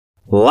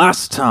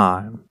Last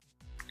time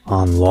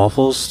on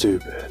Lawful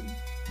Stupid.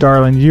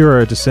 Darling, you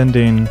are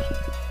descending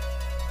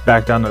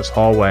back down this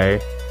hallway,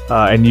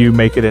 and you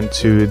make it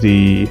into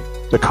the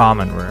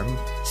common room.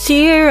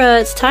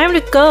 Sierra, it's time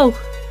to go.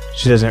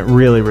 She doesn't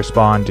really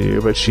respond to you,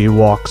 but she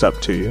walks up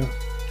to you.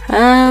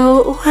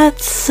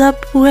 What's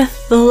up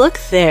with the look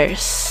there,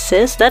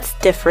 sis? That's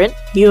different.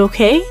 You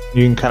okay?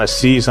 You can kind of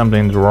see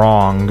something's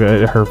wrong.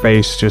 Her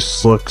face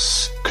just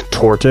looks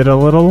contorted a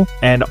little.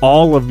 And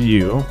all of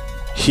you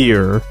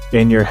hear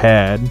in your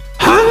head,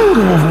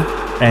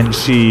 and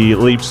she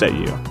leaps at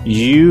you.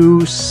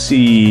 You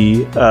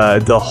see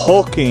the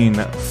hulking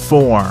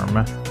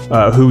form,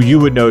 who you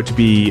would know to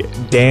be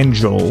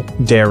Daniel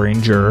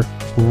Derringer,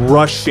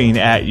 rushing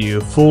at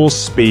you full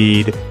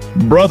speed.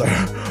 Brother,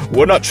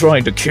 we're not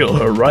trying to kill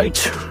her, right?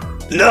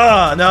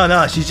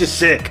 No, she's just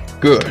sick.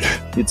 Good.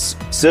 It's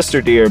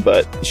sister dear,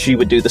 but she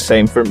would do the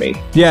same for me.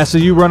 Yeah, so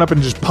you run up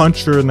and just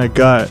punch her in the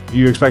gut.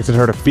 You expected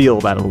her to feel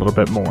that a little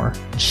bit more.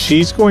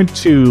 She's going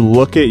to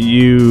look at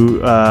you,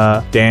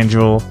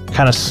 Daniel,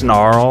 kind of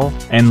snarl,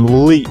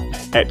 and leap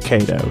at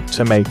Kato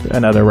to make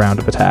another round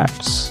of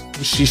attacks.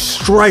 She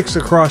strikes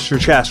across your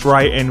chest,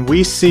 right? And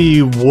we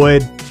see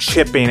wood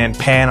chipping and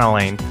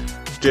paneling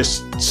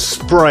just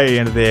spray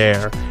into the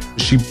air.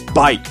 She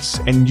bites,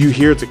 and you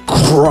hear the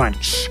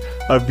crunch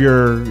of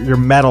your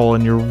metal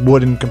and your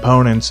wooden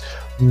components.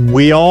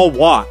 We all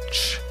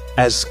watch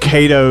as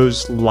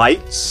Kato's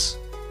lights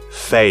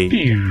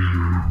fade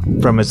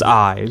from his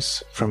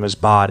eyes, from his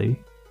body.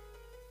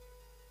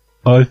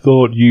 I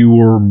thought you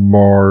were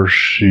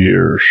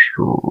Marcia.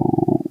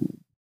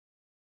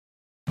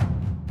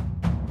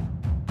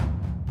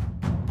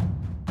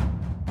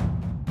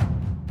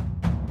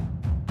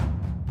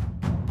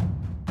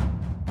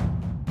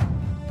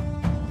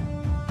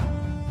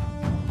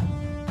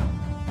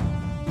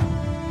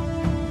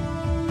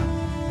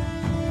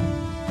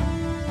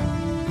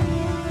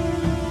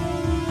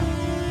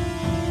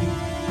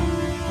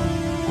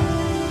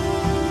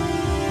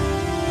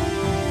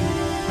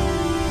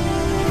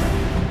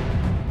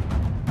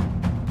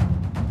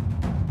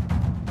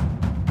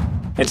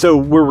 And so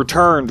we're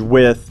returned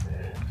with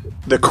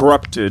the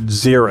corrupted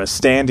Zira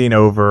standing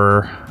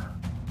over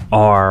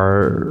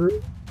our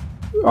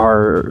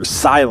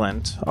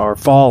silent, our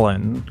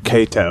fallen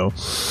Kato,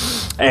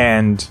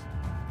 and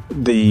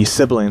the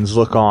siblings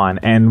look on.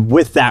 And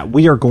with that,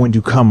 we are going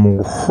to come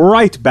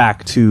right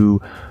back to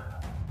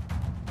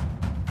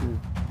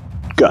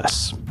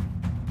Gus.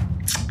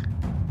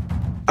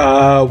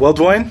 Well,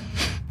 Dwayne,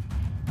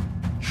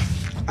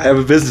 I have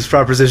a business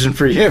proposition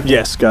for you.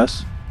 Yes,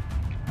 Gus.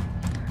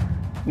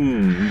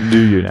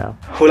 Do you now?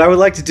 What I would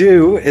like to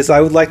do is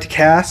I would like to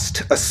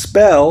cast a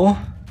spell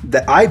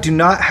that I do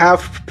not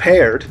have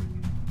prepared,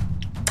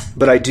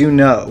 but I do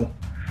know.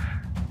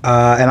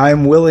 And I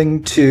am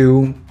willing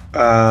to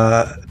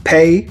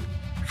pay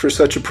for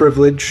such a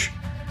privilege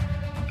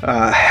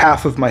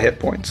half of my hit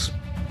points.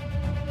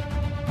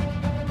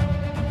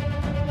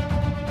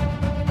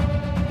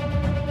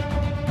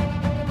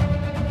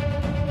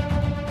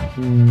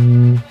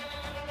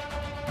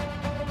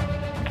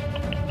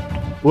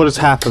 What is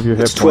half of your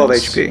hit It's 12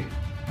 points? HP.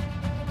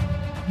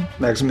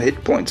 Maximum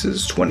hit points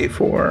is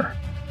 24.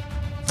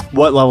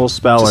 What level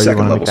spell It's a are you second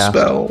going level to cast?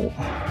 spell,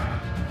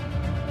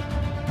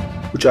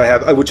 which I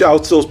have. Which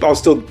I'll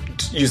still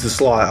use the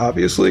slot,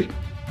 obviously.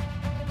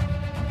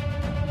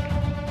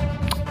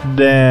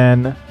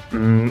 Then,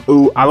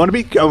 I want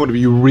to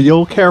be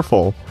real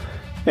careful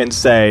and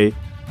say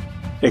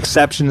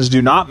exceptions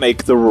do not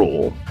make the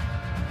rule.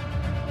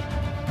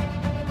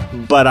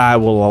 But I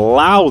will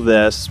allow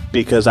this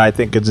because I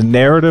think it's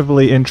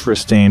narratively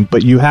interesting,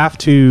 but you have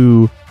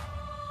to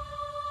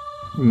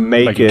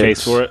make a it...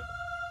 case for it?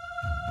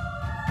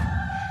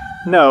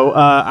 No,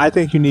 I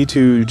think you need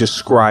to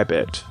describe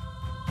it.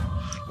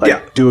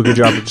 Do a good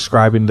job of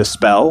describing the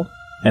spell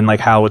and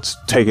like how it's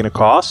taking a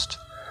cost.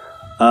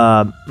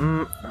 And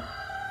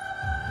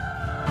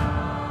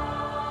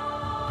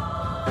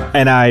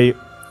let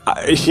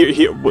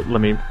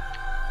me...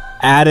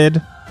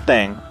 Added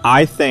thing.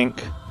 I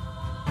think...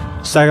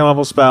 Second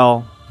level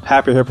spell,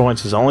 half your hit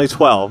points is only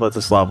 12 at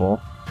this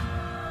level.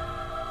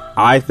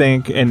 I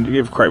think, and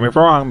correct me if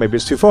I'm wrong, maybe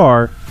it's too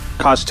far,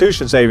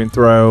 Constitution saving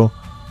throw,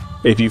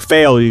 if you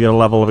fail, you get a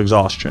level of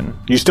exhaustion.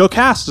 You still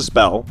cast the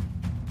spell,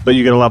 but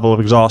you get a level of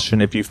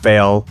exhaustion if you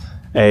fail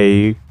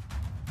a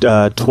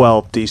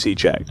 12 DC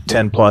check.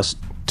 10 plus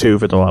 2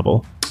 for the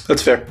level.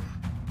 That's fair.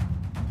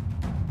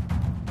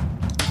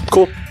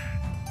 Cool.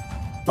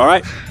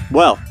 Alright,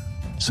 well...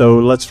 So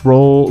let's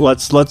roll.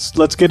 Let's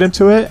get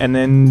into it, and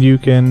then you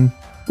can.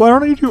 Why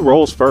don't you do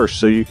rolls first,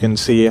 so you can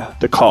see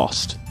the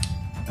cost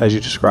as you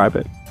describe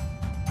it?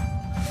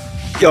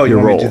 Oh, you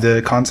want roll. me to do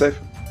the con save?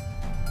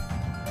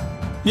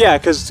 Yeah,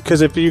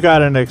 because if you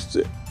got an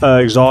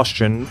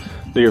exhaustion,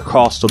 your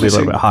cost will be a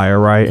little bit higher,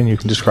 right? And you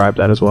can describe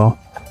that as well.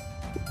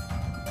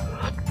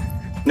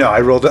 No, I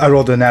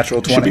rolled a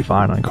natural 20. Should be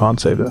fine on con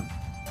save though.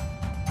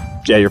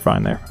 Yeah, you're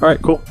fine there. All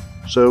right, cool.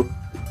 So,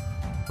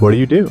 what do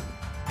you do?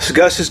 So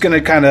Gus is going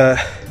to kind of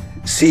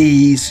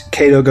sees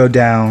Kato go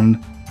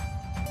down,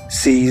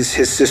 sees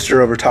his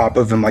sister over top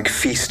of him, like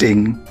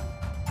feasting,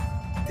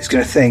 he's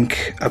going to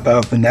think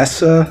about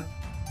Vanessa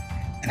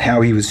and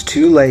how he was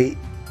too late.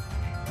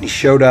 And he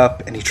showed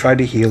up and he tried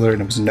to heal her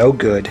and it was no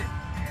good.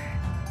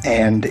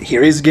 And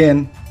here he is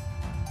again.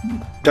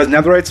 Doesn't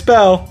have the right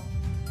spell.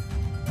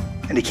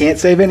 And he can't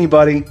save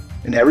anybody.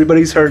 And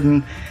everybody's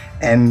hurting.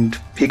 And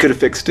he could have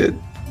fixed it.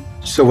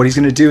 So what he's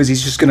going to do is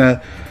he's just going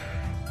to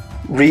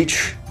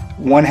reach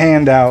one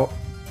hand out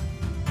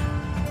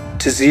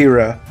to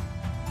Zira.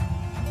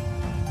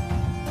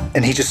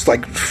 And he just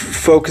like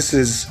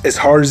focuses as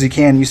hard as he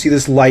can. You see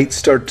this light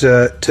start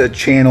to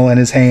channel in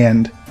his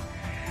hand.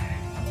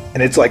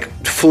 And it's like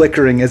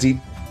flickering as he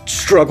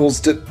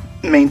struggles to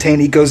maintain.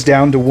 He goes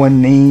down to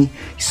one knee.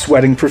 He's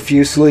sweating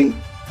profusely.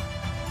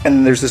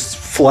 And there's this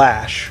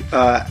flash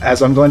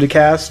as I'm going to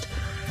cast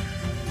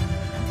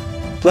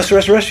Lesser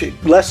Restoration.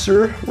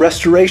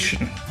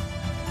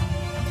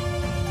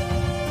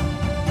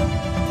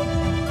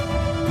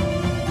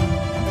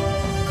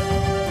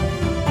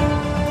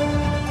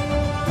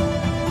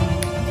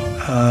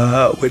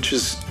 Which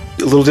is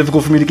a little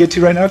difficult for me to get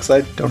to right now because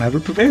I don't have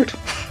it prepared.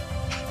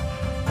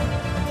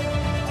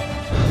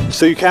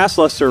 So you cast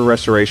Lesser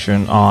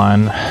Restoration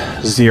on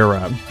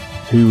Zira,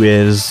 who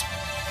is,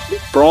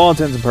 for all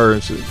intents and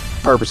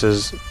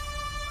purposes,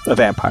 a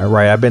vampire,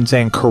 right? I've been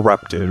saying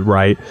corrupted,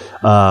 right?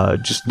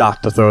 Just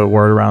not to throw the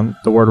word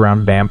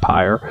around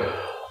vampire.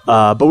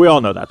 But we all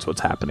know that's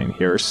what's happening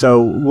here.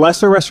 So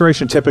Lesser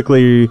Restoration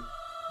typically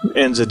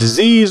ends a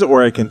disease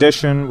or a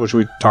condition, which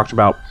we talked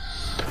about.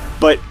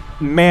 But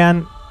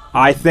man,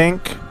 I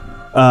think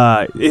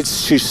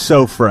she's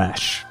so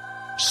fresh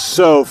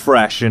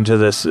into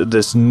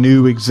this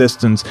new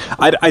existence.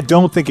 I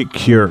don't think it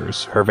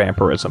cures her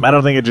vampirism. I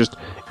don't think it just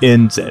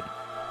ends it.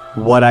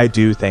 What I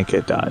do think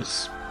it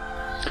does,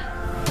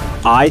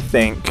 I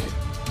think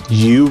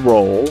you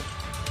roll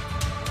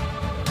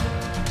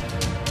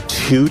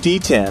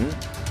 2d10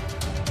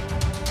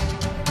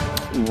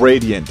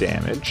 radiant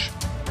damage,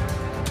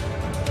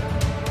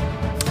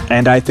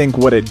 and I think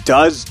what it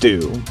does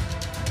do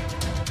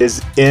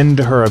is end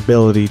her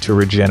ability to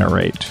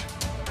regenerate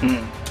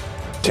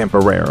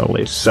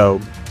temporarily. So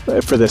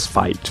for this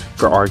fight,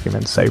 for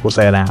argument's sake, we'll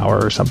say an hour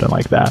or something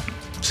like that.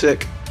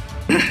 Sick.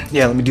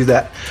 Yeah, let me do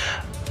that.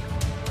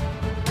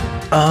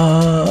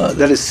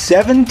 That is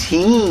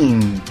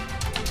 17.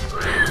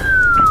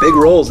 Big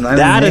rolls. 9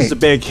 that is a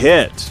big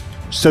hit.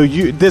 So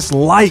this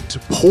light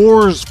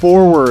pours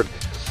forward,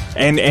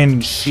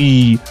 and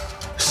she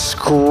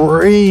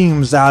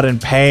screams out in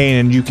pain,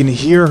 and you can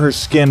hear her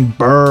skin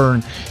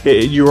burn.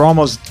 You're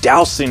almost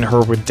dousing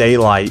her with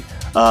daylight,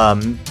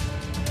 and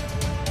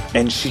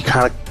she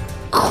kind of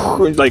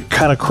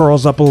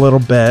curls up a little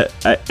bit,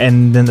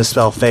 and then the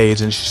spell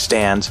fades, and she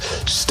stands,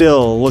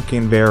 still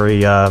looking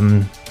very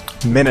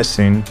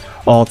menacing,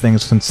 all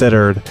things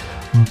considered.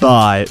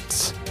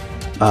 But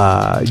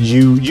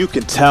you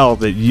can tell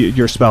that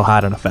your spell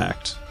had an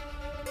effect.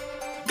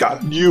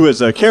 Got it. You as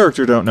a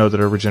character don't know that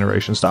her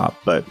regeneration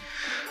stopped, but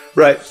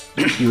right.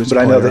 You as but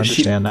a I know player that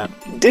she understand that.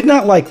 did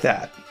not like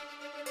that.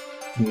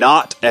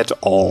 Not at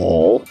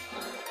all.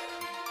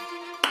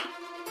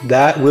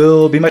 That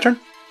will be my turn.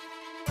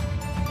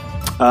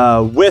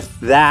 With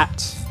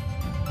that,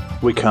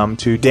 we come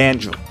to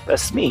Daniel.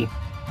 That's me.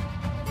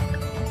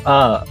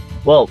 And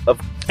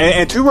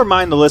to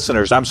remind the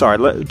listeners,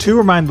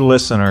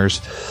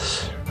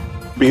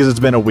 because it's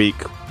been a week,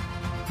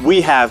 we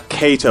have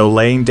Kato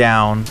laying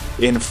down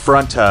in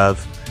front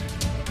of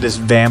this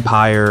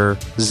vampire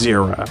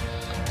Zira.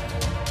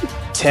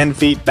 10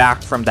 feet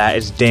back from that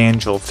is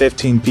Daniel.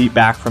 15 feet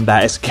back from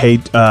that is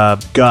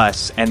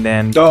Gus. And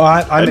then... Oh,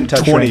 I'm in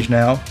touch range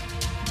now.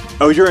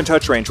 Oh, you're in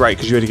touch range, right,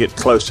 because you had to get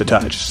close to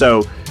touch.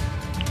 So,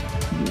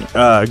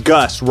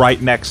 Gus right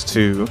next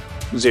to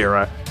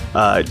Zira.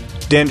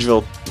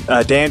 Daniel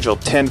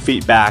 10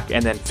 feet back,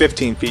 and then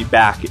 15 feet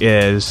back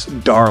is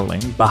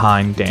Darling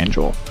behind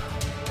Daniel.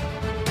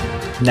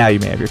 Now you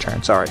may have your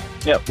turn, sorry.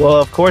 Yeah, well,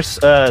 of course,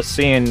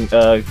 seeing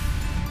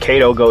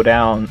Kato go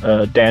down,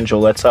 Daniel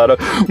lets out a,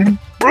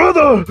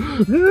 "Brother,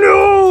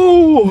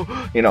 no!"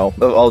 You know,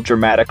 all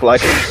dramatic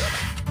like.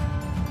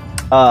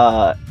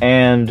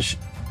 And,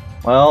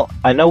 well,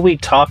 I know we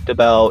talked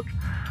about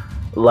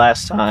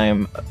last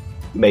time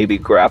maybe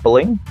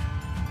grappling,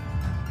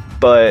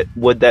 but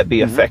would that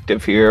be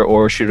effective here,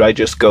 or should I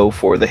just go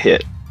for the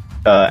hit,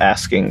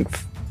 asking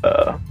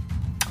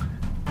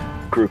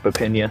group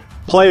opinion?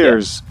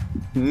 Players,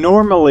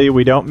 normally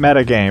we don't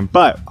metagame,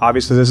 but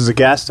obviously this is a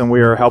guest and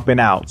we are helping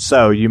out,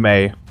 so you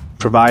may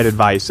provide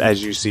advice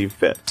as you see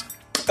fit.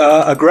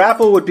 A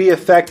grapple would be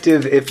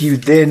effective if you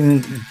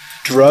then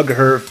drug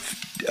her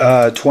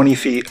 20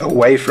 feet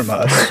away from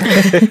us.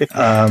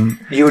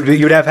 You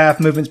would have half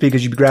movements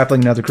because you'd be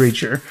grappling another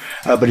creature,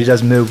 but he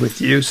does move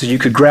with you, so you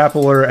could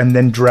grapple her and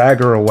then drag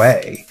her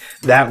away.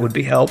 That would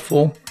be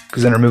helpful,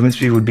 because then her movement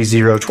speed would be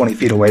 20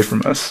 feet away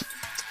from us.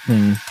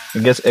 I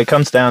guess it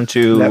comes down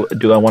to,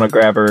 do I want to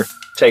grab her,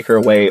 take her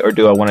away, or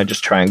do I want to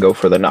just try and go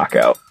for the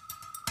knockout?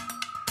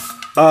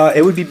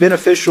 It would be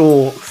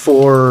beneficial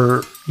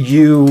for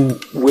you,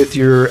 with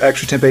your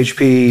extra temp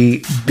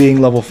HP, being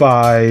level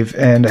 5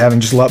 and having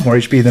just a lot more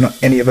HP than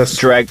any of us,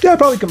 probably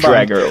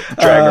combined. Drag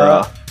her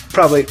off.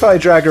 Probably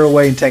drag her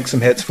away and tank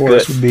some hits for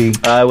us would be.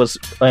 I was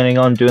planning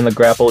on doing the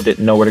grapple,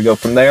 didn't know where to go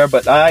from there,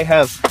 but I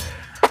have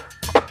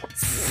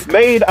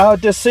made a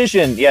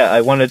decision. Yeah,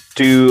 I want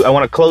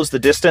to close the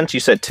distance. You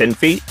said 10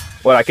 feet.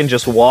 Well, I can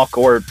just walk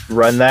or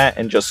run that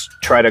and just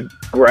try to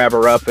grab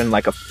her up in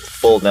like a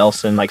full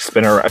Nelson, like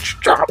spin her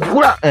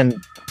around, and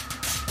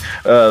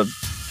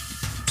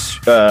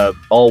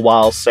all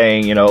while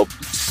saying,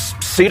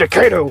 see to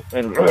Kato,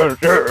 and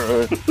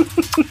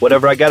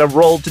whatever I gotta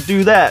roll to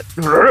do that.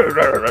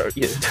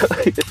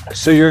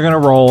 So you're gonna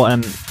roll,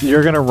 and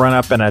you're gonna run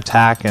up and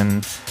attack,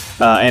 and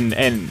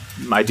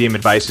my DM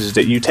advice is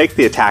that you take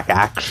the attack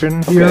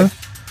action here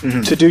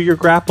to do your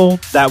grapple.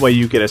 That way,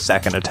 you get a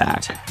second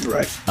attack.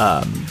 Right.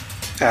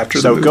 After.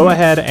 So go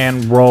ahead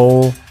and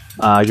roll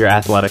your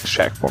athletics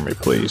check for me,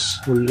 please.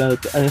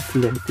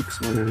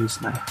 Athletics, where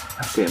is my...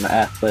 Okay, my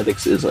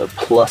athletics is a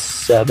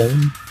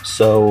 +7,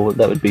 so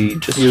that would be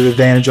just... You have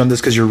advantage on this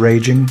because you're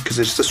raging, because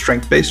it's a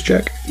strength-based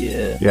check.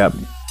 Yeah. Yep.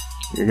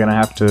 You're gonna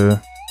have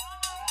to...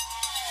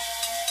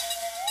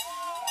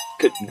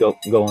 Go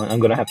on. I'm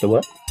gonna have to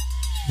what?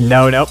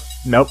 Nope.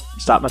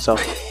 Stop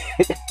myself.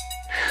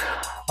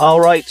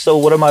 Alright, so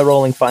what am I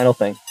rolling final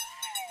thing?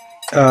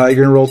 You're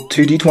gonna roll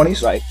 2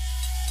 d20s. Right.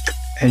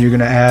 And you're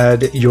going to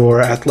add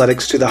your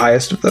athletics to the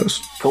highest of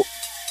those. Cool.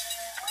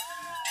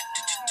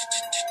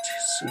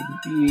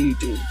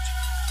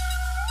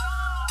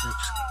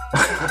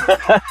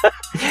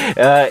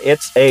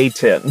 It's a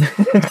 10.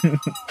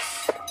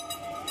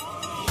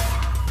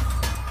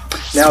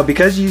 Now,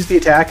 because you use the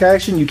attack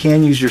action, you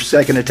can use your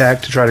second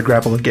attack to try to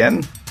grapple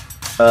again.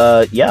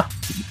 Yeah.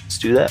 Let's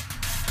do that.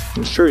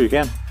 I'm sure you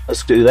can.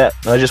 Let's do that.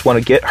 I just want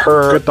to get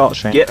her... Good thought,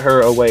 Shane. Get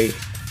her away.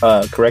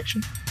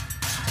 Correction.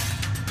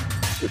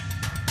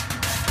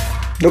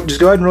 Nope,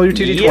 just go ahead and roll your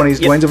 2 d20s.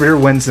 Yep. Dwayne's over here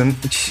wincing.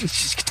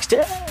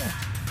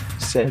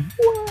 Said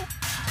what?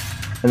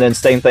 And then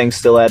same thing,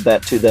 still add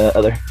that to the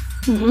other.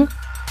 Mm-hmm.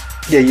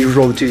 Yeah, you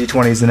roll the 2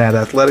 d20s and add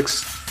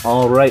athletics.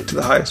 All right. To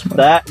the highest one.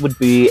 That would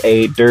be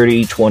a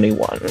dirty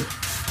 21.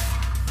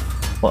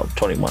 Well,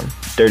 21.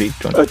 Dirty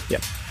 21. Yeah.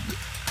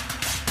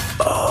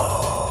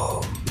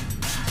 Oh.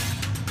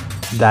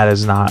 That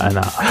is not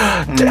enough.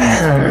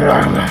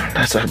 Damn.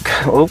 That's a...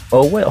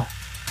 Oh, well.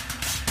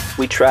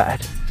 We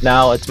tried.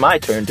 Now it's my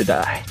turn to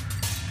die.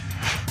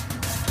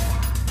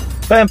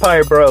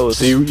 Vampire Bros.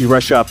 So you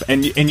rush up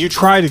and you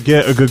try to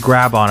get a good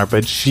grab on her,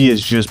 but she is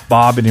just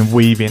bobbing and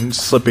weaving,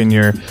 slipping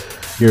your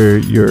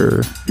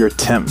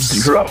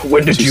temps.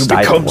 When did you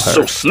become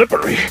so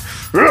slippery?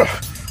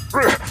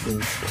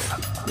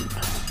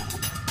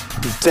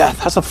 Death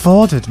has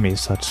afforded me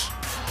such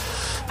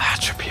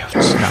attributes.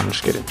 No, I'm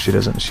just kidding. She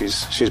doesn't.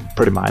 She's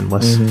pretty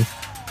mindless.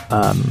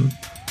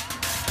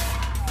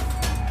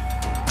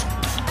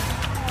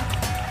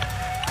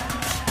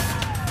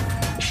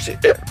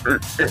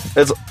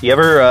 You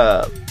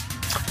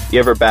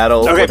ever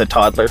battle with a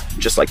toddler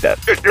just like that?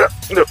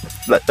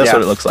 That's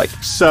what it looks like.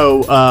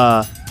 So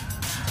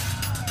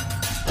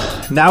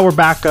now we're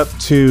back up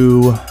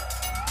to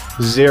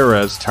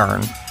Zira's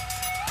turn,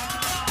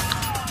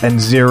 and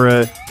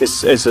Zira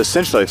is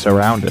essentially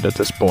surrounded at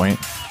this point.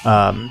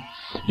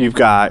 You've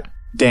got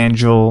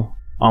Dangel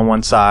on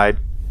one side,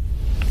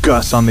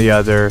 Gus on the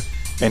other,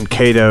 and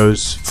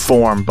Kato's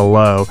form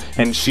below,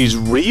 and she's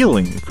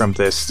reeling from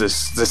this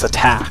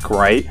attack,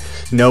 right?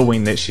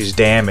 Knowing that she's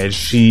damaged,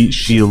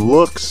 she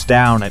looks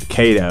down at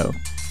Kato,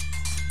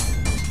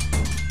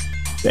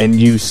 and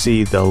you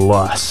see the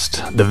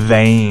lust, the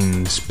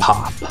veins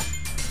pop.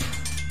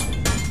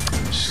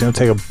 She's gonna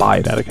take a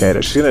bite out of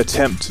Kato. She's gonna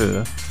attempt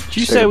to. Did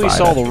you say we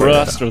saw the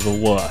rust or the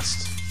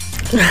lust?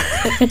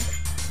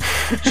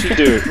 What's she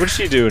doing? What's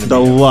she doing? The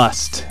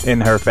lust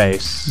in her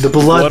face. The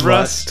blood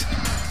rust.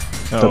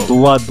 The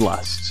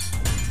bloodlust.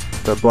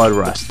 The blood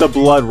rust. The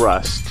blood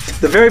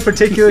rust. The very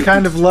particular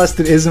kind of lust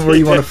that isn't where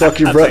you want to fuck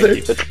your brother.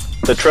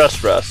 The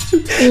trust rust.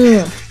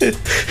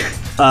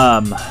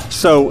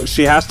 So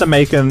she has to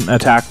make an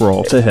attack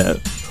roll to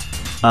hit.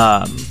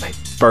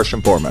 First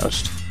and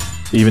foremost,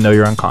 even though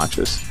you're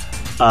unconscious.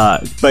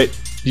 But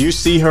you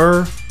see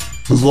her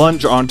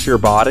lunge onto your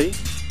body,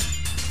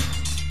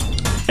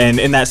 and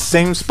in that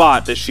same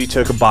spot that she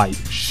took a bite,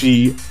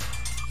 she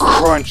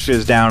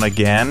crunches down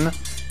again.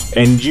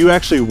 And you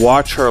actually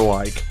watch her,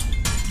 like,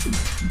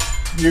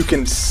 you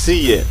can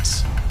see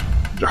it,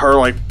 her,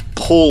 like,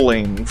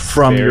 pulling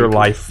from your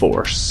life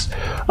force.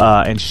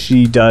 And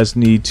she does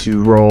need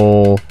to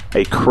roll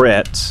a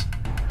crit.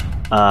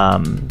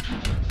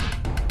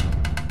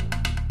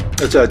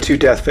 It's 2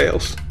 death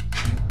fails.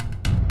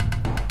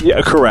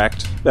 Yeah,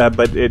 correct.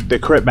 But the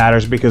crit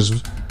matters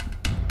because...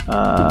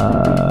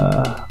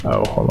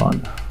 hold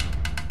on.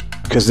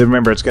 Because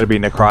remember, it's going to be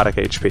necrotic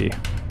HP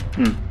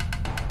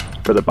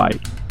for the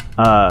bite.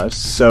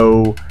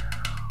 So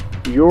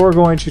you're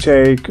going to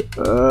take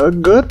a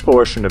good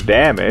portion of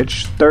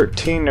damage,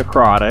 13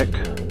 necrotic,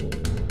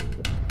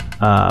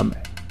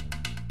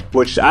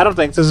 which I don't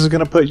think this is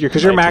going to put you...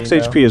 Because your max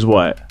 19 now. HP is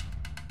what?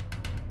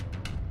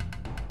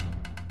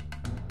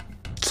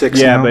 6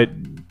 Yeah, now. but...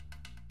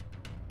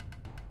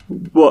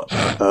 Well,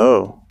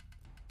 oh.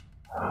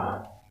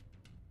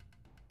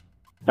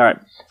 Alright,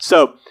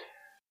 so...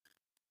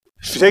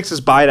 She takes this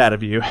bite out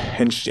of you,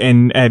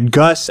 and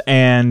Gus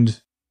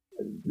and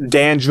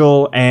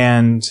Dangel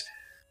and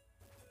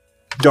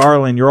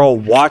Darlin, you're all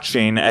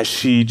watching as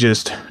she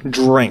just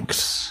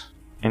drinks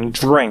and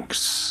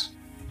drinks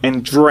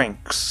and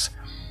drinks,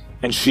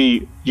 and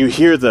you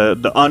hear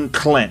the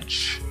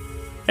unclench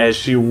as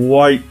she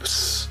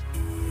wipes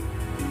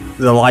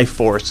the life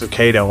force of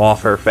Kato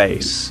off her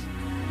face,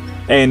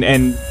 and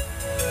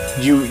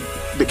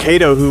the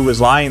Kato who was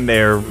lying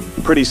there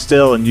pretty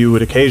still, and you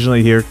would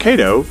occasionally hear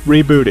Kato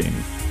rebooting.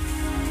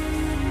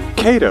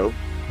 Kato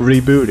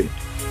rebooting.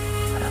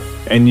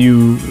 And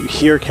you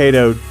hear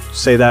Kato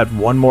say that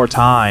one more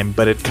time,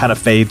 but it kind of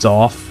fades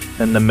off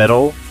in the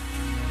middle.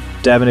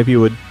 Devin, if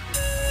you would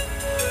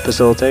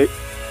facilitate.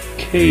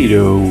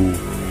 Kato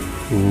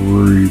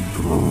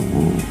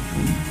reboot.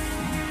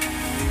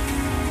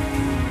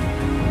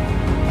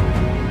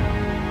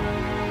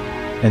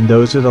 And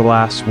those are the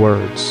last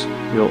words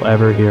you'll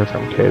ever hear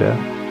from Kato.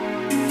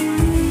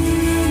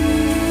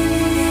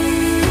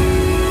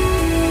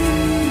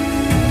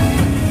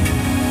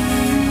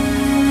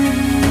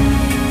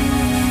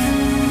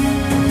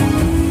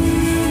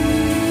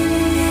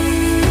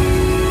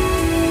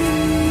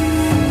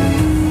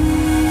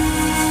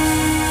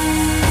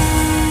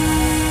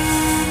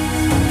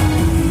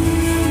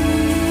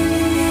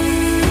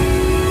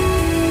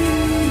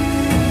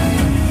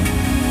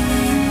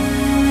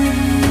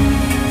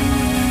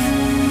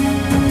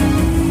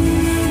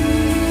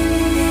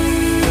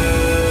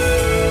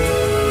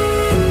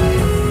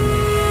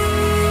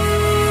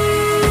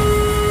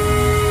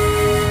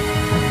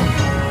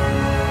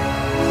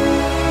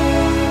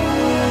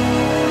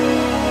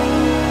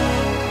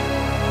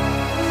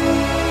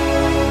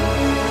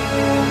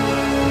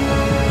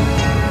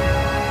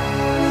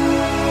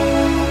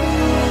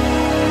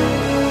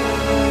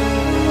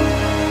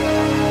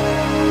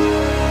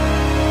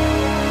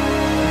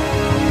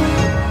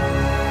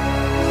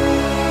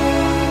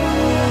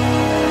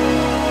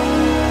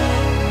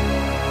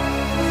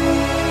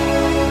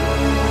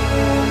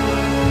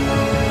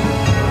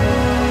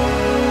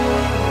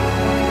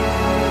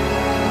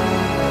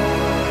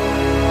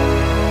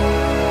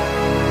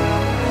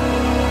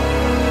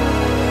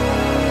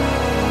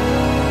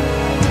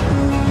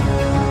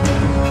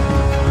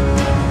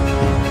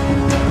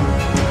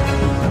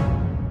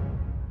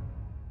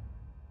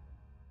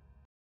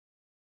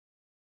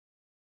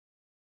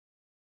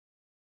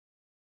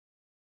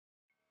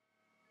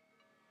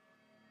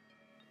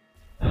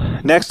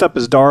 Next up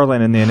is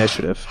Darlin in the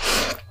initiative.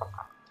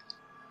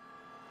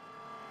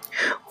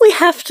 We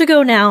have to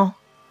go now.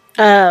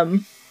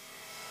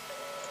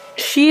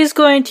 She's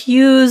going to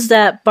use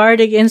that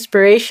bardic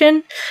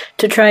inspiration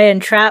to try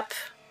and trap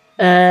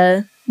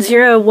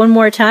Zero one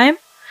more time,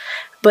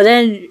 but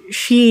then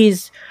she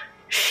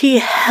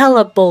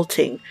hella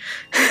bolting.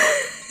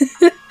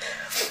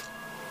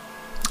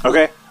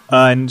 Okay,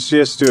 and she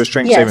has to do a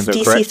strength saving throw,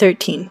 DC correct?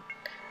 13.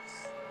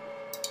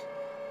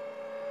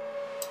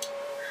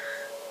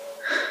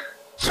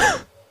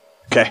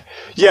 Okay.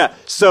 Yeah,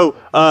 so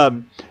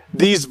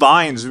these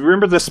vines,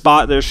 remember the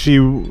spot that she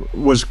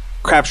was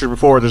captured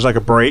before, there's like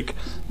a break?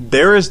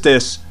 There is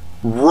this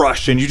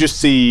rush, and you just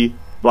see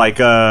like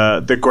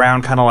the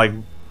ground kind of like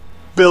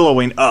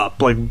billowing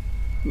up, like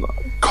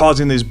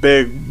causing this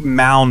big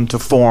mound to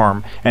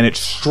form, and it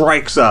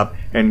strikes up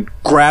and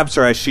grabs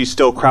her as she's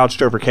still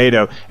crouched over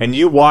Kato, and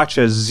you watch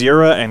as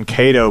Zira and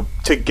Kato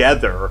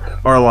together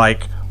are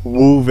like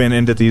woven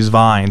into these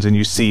vines, and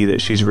you see that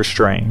she's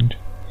restrained.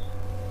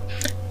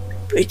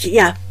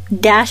 Yeah,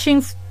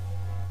 dashing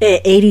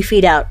 80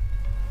 feet out.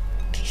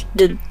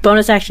 The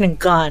bonus action and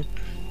gone.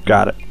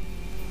 Got it.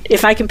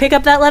 If I can pick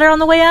up that letter on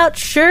the way out,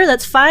 sure,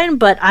 that's fine,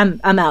 but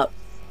I'm out.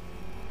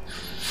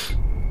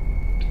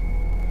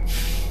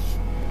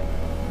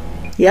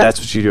 Yep.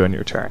 That's what you do on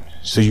your turn.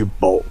 So you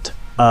bolt.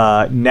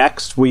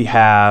 Next we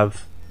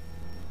have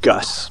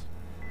Gus.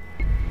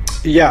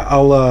 Yeah,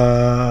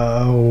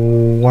 I'll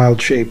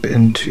wild shape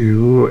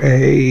into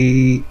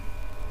a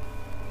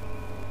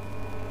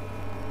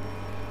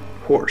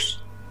horse.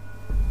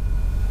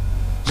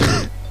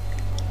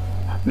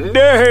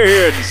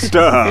 Dead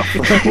stuff.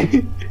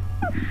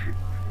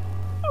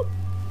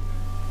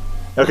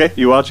 Okay,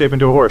 you wild shape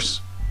into a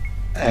horse.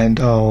 And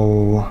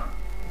I'll...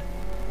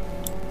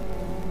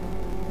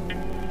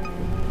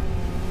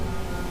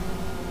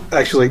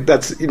 Actually,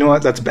 you know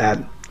what? That's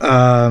bad.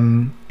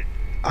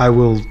 I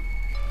will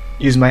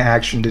use my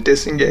action to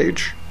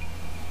disengage.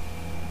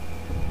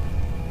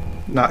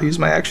 Not use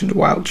my action to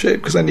wild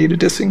shape because I need to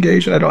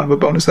disengage and I don't have a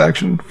bonus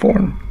action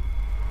form.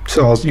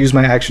 So I'll use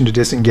my action to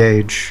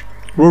disengage.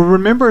 Well,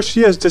 remember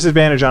she has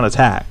disadvantage on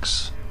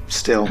attacks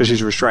Still. because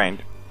she's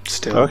restrained.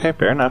 Still. Okay,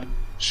 fair enough.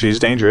 She's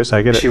dangerous.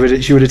 I get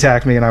it. She would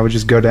attack me and I would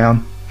just go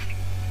down.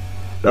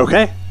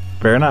 Okay,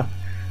 fair enough.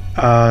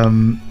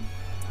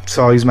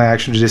 So I'll use my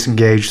action to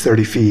disengage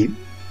 30 feet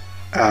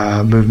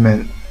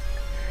movement.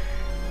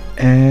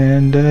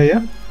 And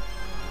yeah.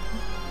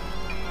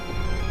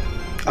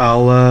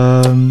 I'll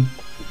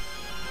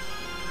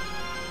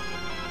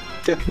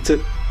yeah, that's it.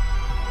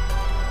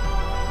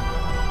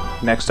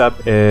 Next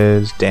up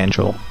is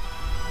Dangel.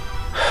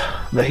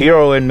 The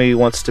hero in me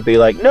wants to be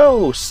like,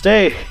 no,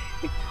 stay,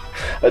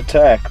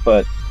 attack,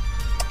 but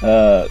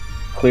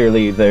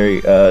clearly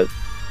the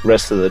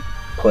rest of the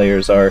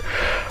players are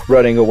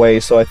running away,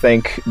 so I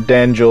think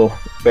Dangel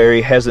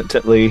very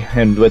hesitantly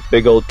and with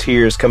big old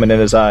tears coming in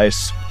his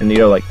eyes, and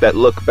like that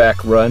look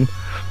back run.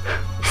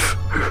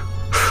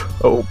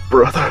 Oh,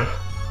 brother,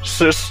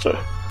 sister,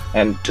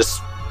 and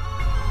just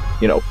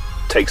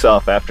takes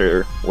off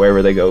after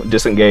wherever they go,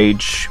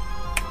 disengage,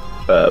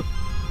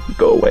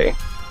 go away.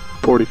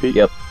 40 feet.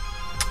 Yep.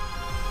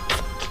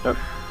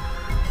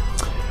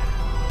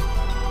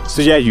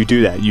 So yeah, you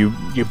do that. You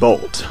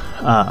bolt,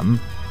 and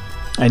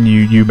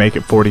you make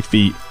it 40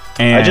 feet.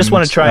 And I just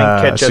want to try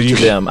and catch up to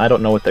them. I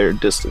don't know what their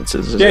distance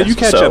is. Yeah, you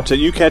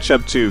catch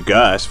up to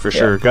Gus for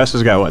sure. Gus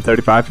has got what,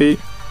 35 feet?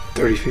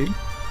 30 feet.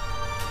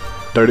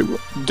 30.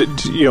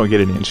 You don't get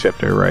any in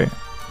shifter, right?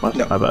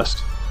 No. My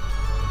best.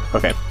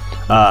 Okay.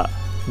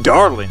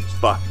 Darling's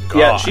fucking gone.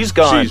 Yeah, she's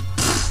gone.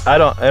 I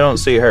don't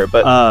see her,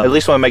 but at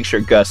least want to make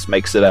sure Gus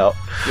makes it out.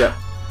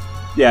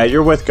 Yeah,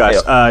 you're with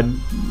Gus. Yep.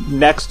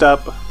 Next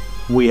up,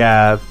 we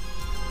have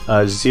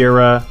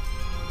Zira,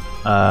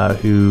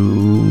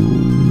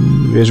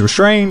 who is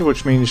restrained,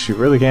 which means she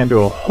really can't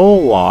do a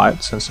whole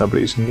lot since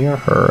somebody's near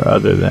her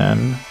other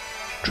than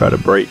try to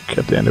break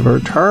at the end of her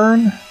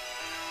turn.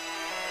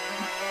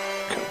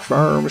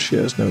 Confirm she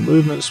has no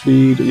movement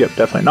speed. Yep,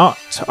 definitely not.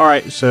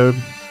 Alright, so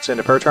it's the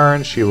end of her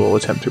turn. She will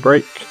attempt to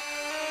break.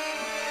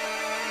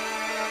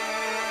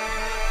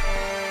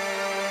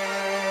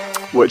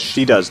 Which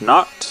she does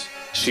not.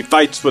 She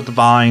fights with the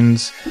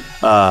vines,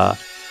 but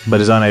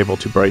is unable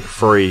to break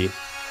free.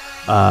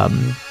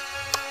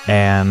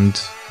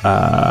 And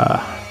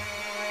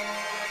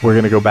we're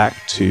going to go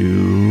back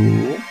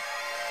to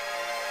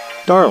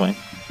Darling.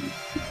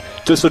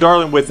 So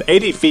Darling, with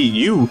 80 feet,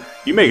 you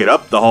make it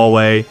up the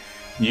hallway.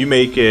 You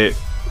make it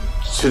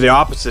to the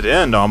opposite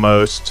end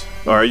almost.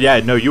 Or, yeah,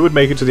 no, you would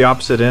make it to the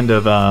opposite end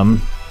of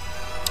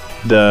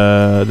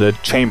the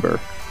chamber.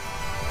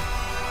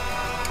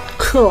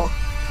 Cool.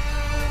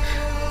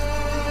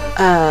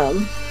 I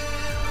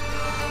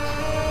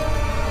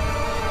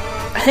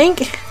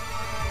think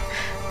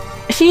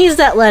she needs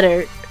that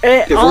letter.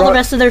 All the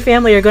rest of their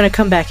family are going to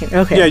come back in.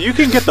 Okay. Yeah, you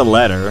can get the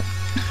letter.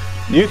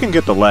 You can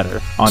get the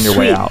letter on your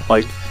way out.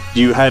 Like,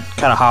 you had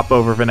kind of hop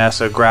over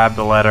Vanessa, grab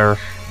the letter.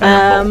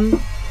 And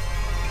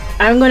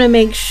I'm going to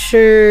make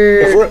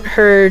sure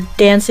her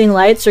dancing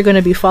lights are going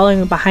to be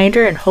following behind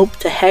her and hope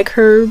to heck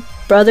her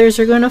brothers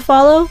are going to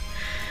follow.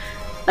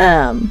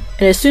 And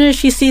as soon as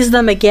she sees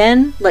them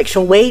again, like,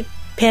 she'll wait,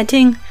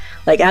 panting,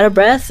 like out of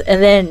breath,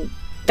 and then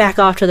back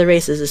off to the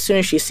races as soon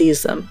as she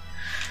sees them.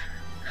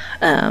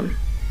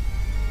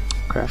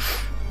 Okay.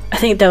 I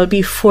think that would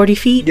be 40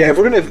 feet. Yeah, if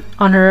we're gonna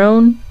on her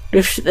own,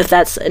 if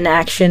that's an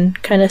action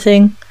kind of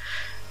thing,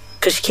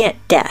 because she can't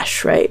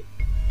dash, right?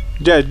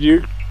 Yeah,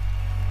 you.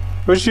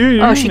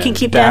 She can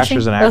keep dashing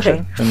as an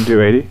action and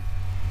do 80.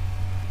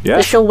 Yeah.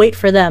 But she'll wait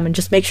for them and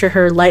just make sure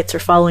her lights are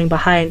following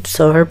behind,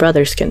 so her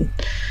brothers can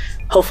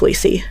hopefully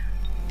see.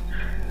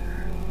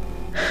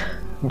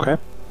 Okay.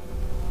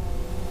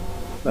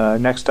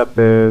 Next up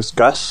is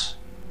Gus.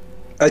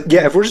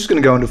 Yeah, if we're just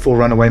going to go into full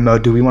runaway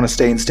mode, do we want to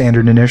stay in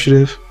standard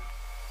initiative?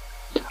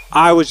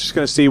 I was just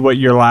going to see what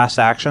your last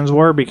actions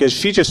were, because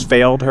she just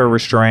failed her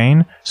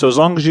restrain. So as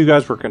long as you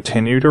guys were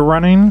continue to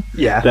running,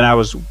 then I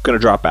was going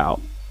to drop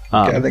out.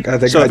 Okay, I think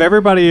so if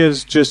everybody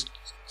is just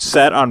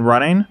set on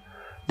running,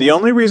 the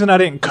only reason I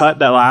didn't cut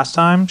that last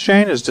time,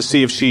 Shane, is to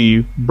see if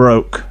she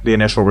broke the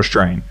initial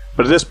restrain.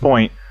 But at this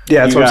point,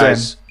 that's what I'm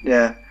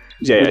saying.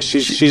 Yeah,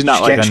 she's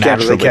not like a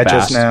naturally catch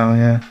fast. us now.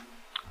 Yeah.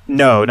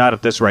 No, not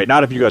at this rate.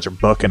 Not if you guys are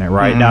booking it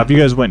right now. If you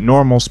guys went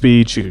normal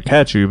speed, she could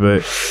catch you,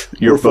 but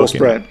you're full booking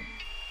spread.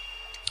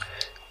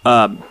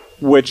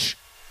 Which,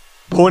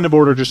 point of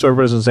order, just so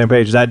everybody's on the same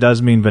page, that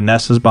does mean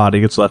Vanessa's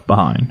body gets left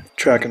behind.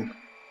 Tracking.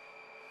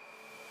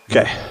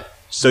 Okay,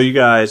 so you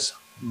guys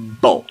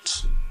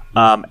bolt.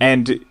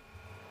 And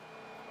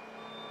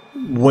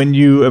when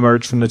you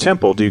emerge from the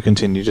temple, do you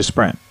continue to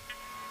sprint?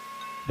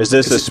 Is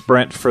this a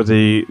sprint for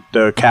the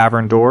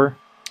cavern door?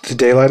 Is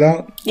daylight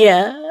out?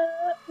 Yeah.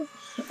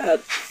 I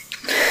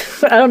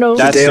don't know.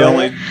 That's the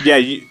only...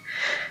 Yeah,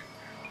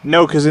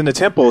 no, because in the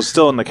temple is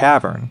still in the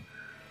cavern.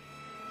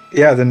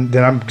 Yeah, then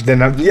I'm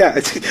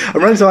yeah. I'm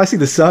running until I see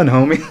the sun,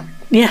 homie.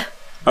 Yeah.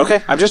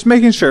 Okay, I'm just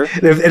making sure.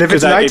 And if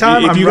it's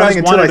nighttime, if I'm you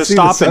running guys until wanted I to see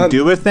the stop sun. and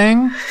do a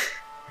thing,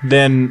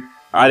 then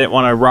I didn't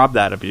want to rob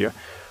that of you.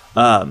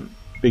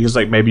 Because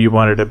like maybe you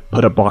wanted to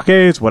put up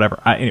blockades,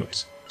 whatever.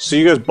 Anyways, so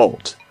you guys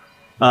bolt.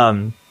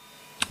 So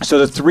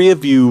the three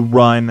of you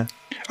run.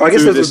 I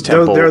guess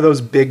there are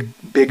those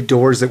big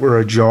doors that were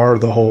ajar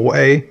the whole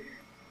way.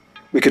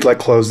 We could like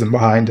close them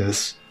behind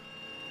us.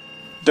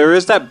 There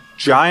is that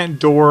giant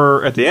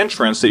door at the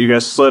entrance that you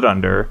guys slid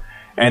under,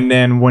 and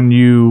then when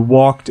you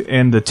walked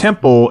in the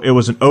temple, it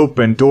was an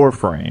open door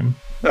frame.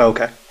 Oh,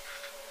 okay.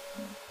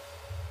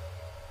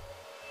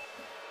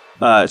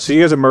 So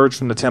you guys emerge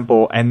from the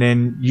temple, and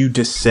then you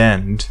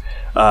descend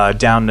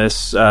down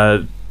this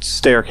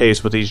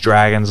staircase with these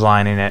dragons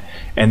lining it,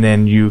 and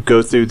then you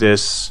go through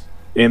this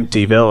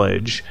empty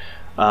village,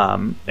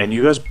 and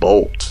you guys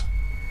bolt.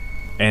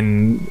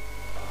 And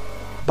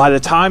by the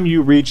time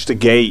you reach the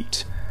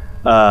gate,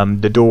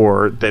 the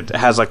door that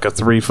has like a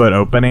 3-foot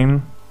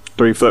opening,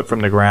 3 foot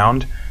from the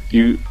ground,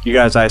 you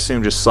guys, I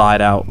assume, just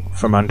slide out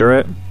from under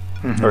it,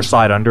 or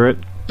slide under it.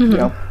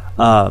 Yeah.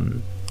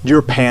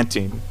 You're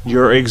panting.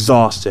 You're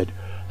exhausted.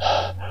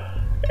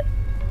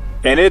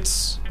 And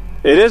it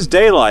is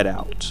daylight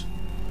out.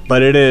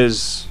 But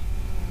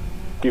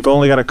you've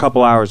only got a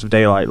couple hours of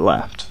daylight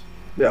left.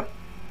 Yeah.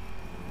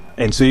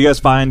 And so you guys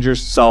find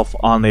yourself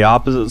on the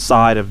opposite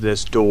side of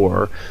this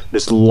door,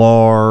 this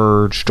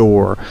large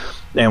door,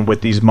 and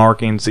with these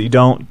markings that you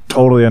don't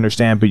totally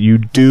understand, but you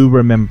do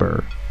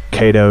remember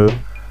Cato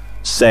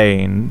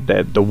saying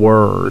that the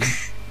word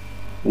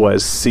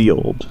was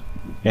sealed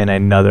in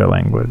another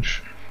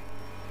language.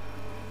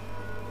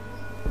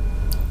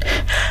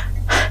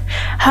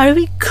 How do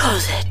we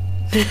close it?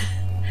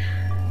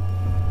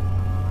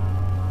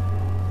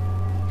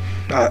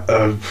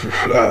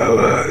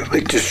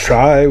 Like, just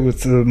try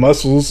with the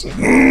muscles.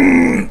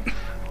 I'm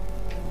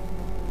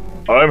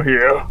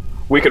here.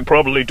 We could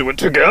probably do it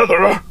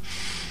together.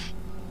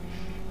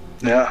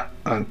 Yeah.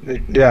 I'll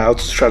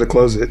just try to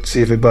close it,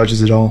 see if it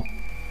budges at all.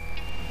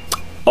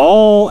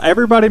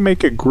 Everybody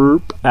make a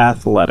group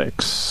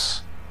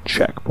athletics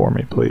check for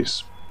me,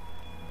 please.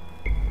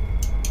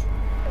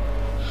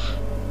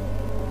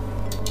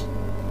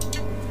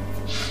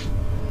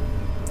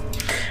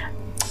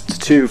 It's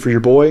 2 for your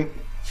boy.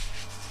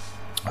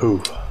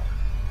 Ooh.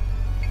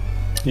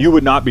 You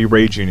would not be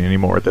raging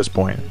anymore at this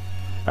point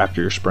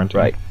after you're sprinting.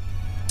 Right.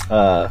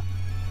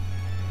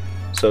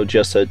 So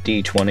just a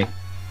D20.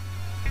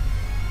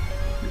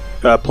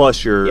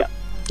 Plus your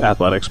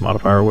athletics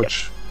modifier,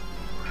 which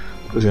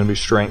is going to be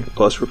strength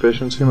plus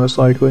proficiency, most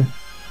likely.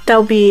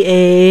 That'll be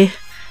a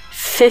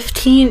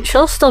 15.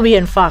 She'll still be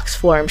in fox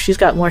form. She's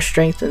got more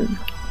strength than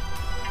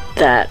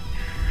that.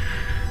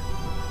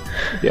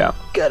 Yeah.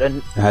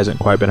 It hasn't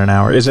quite been an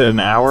hour. Is it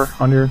an hour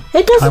on your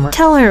It doesn't timer?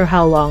 tell her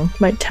how long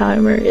my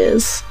timer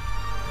is.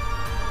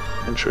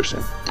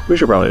 Interesting. We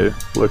should probably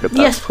look at that.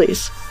 Yes,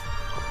 please.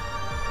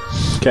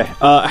 Okay.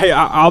 Hey,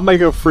 I'll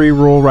make a free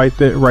rule right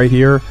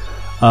here.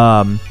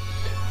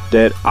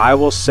 That I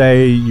will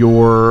say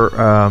your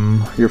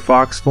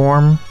fox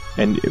form,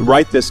 and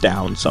write this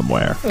down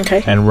somewhere.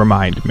 Okay. And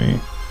remind me.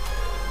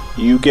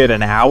 You get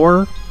an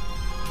hour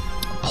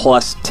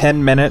plus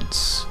 10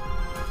 minutes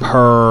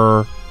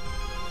per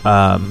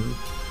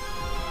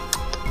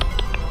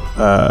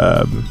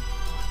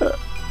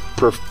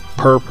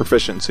per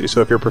proficiency.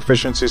 So if your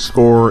proficiency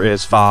score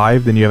is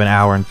 5, then you have an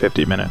hour and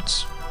 50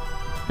 minutes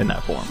in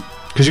that form.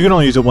 Because you can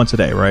only use it once a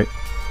day, right?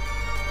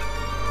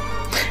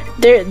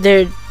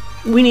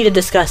 We need to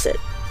discuss it.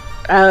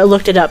 I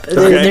looked it up.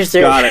 Okay,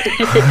 got it.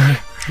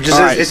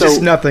 It's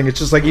just nothing. It's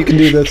just like, you can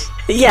do this.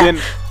 Yeah,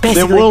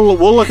 then we'll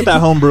look at that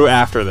homebrew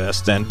after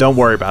this. Then don't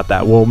worry about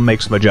that. We'll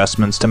make some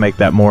adjustments to make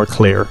that more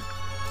clear.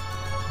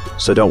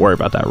 So don't worry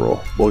about that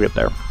rule. We'll get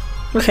there.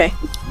 Okay.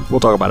 We'll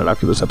talk about it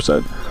after this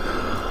episode.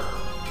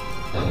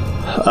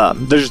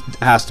 There just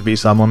has to be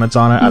some limits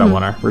on it. I don't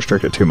want to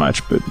restrict it too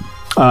much, but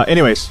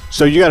anyways,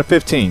 so you got a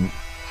 15.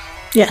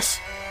 Yes.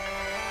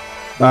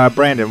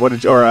 Brandon,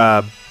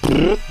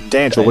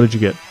 D'Angelo, what did you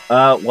get?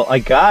 Well, I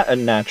got a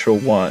natural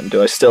 1.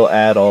 Do I still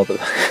add all the...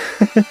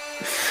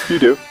 You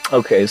do.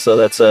 Okay, so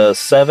that's a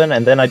 7,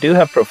 and then I do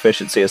have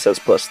proficiency. It says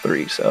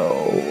 +3,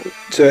 so...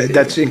 So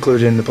that's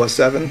included in the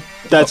 +7?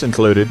 That's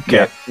included.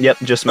 Okay. Yep,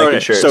 just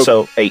making sure.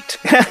 So 8.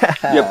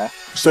 Yep.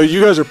 So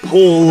you guys are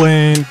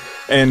pulling,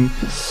 and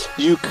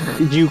you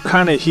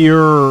kind of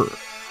hear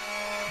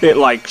it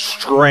like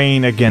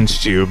strain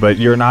against you, but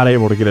you're not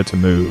able to get it to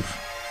move.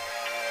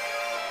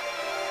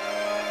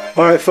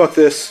 Alright, fuck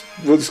this.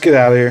 We'll just get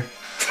out of here.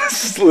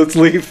 Let's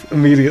leave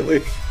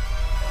immediately.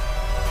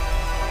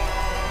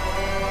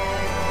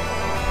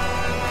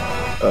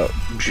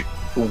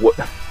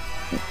 What?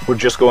 We're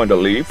just going to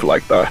leave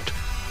like that?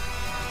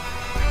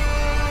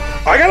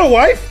 I got a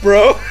wife,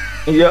 bro!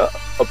 Yeah.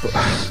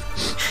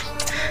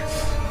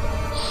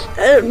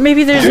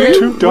 Maybe there's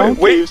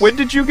Wait, when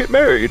did you get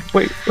married?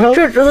 Wait,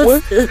 Sure,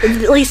 let's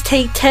at least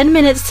take 10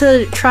 minutes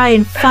to try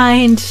and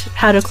find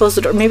how to close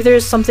the door. Maybe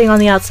there's something on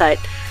the outside.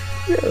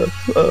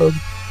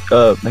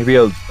 Maybe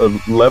a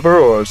lever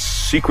or a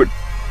secret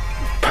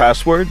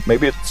password?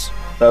 Maybe it's,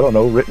 I don't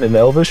know, written in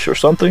Elvish or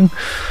something?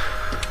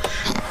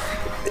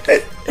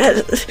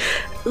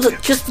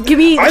 Look, just give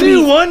me... I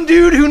knew one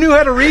dude who knew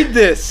how to read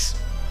this!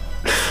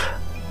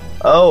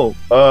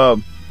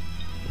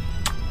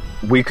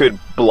 We could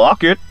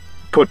block it,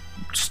 put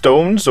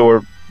stones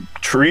or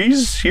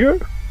trees here?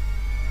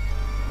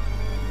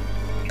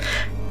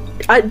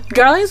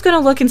 Darling's gonna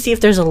look and see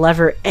if there's a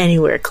lever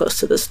anywhere close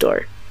to this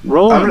door.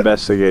 Roll I'm an gonna-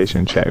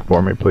 investigation check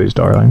for me, please,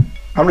 darling.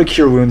 I'm gonna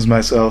cure wounds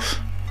myself.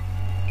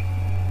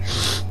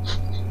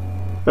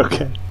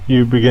 Okay.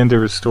 You begin to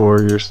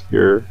restore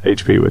your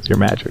HP with your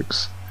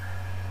magics.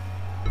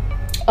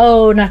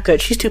 Oh, not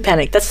good. She's too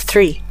panicked. That's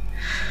 3.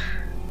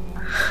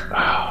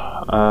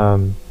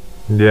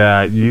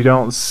 Yeah, you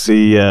don't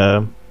see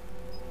a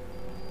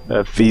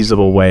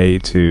feasible way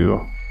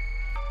to.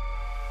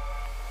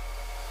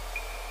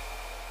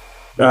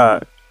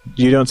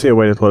 You don't see a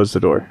way to close the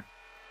door.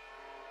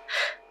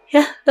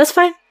 Yeah, that's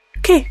fine.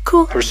 Okay,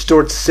 cool.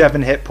 Restored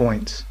 7 hit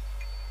points.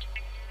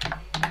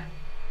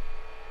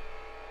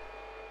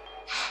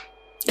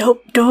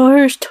 Nope,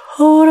 door's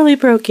totally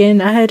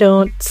broken. I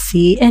don't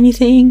see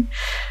anything.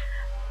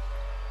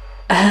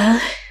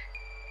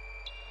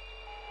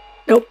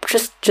 Nope,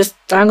 just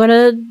I'm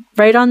gonna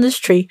write on this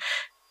tree.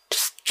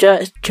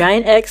 Just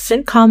giant X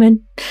in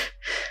common.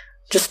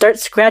 Just start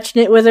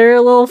scratching it with her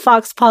little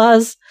fox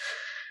paws.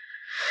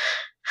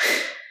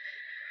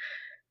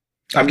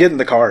 I'm getting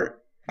the cart.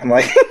 I'm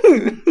like,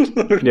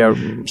 Yeah,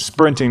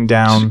 sprinting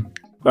down.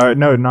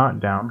 No, not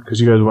down, because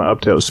you guys went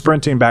up to it.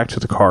 Sprinting back to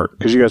the cart,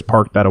 because you guys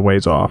parked that a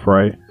ways off,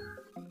 right?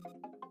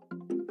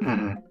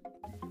 Mhm.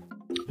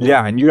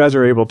 Yeah, and you guys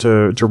are able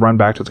to run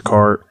back to the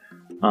cart,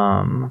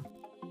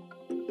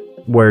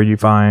 where you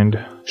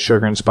find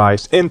Sugar and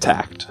Spice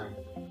intact.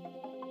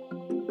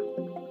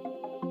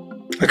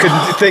 I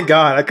couldn't. Thank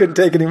God, I couldn't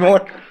take any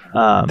more.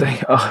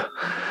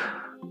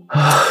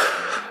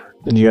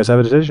 And you guys have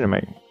a decision to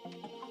make.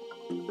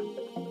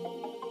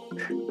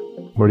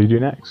 What do you do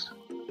next?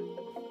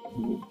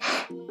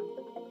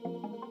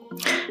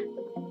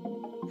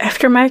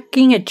 After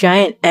marking a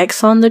giant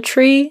X on the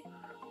tree,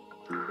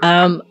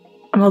 I'm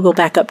gonna go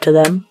back up to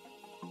them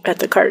at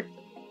the cart.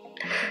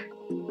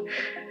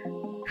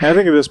 I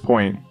think at this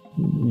point,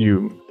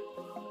 you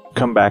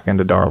come back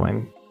into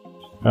Darling,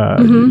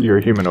 your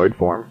humanoid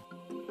form.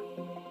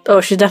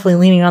 Oh, she's definitely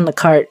leaning on the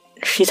cart.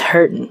 She's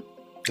hurting.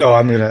 Oh,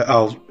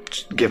 I'll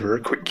give her a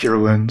quick cure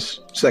wounds.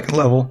 2nd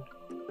level.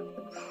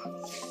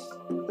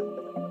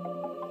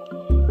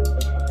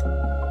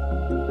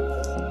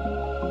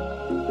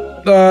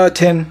 Uh,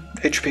 10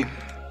 HP.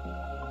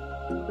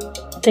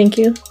 Thank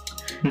you.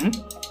 Mhm.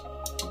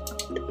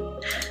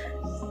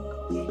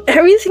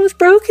 Everything's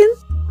broken.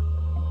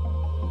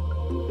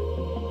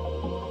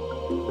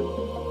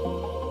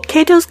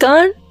 Kato's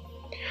gone.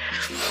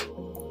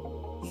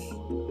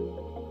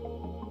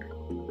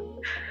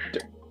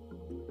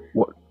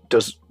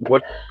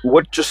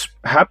 What just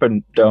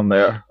happened down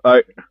there?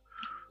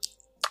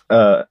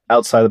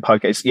 Outside the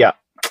podcast. Yeah,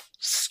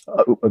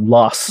 I'm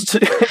lost.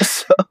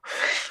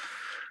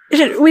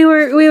 So, We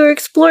were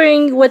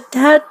exploring what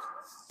Dad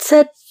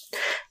said.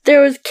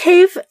 There was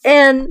cave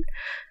and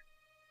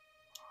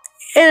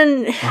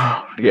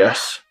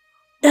yes.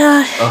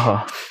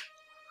 uh,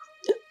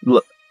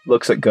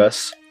 Looks at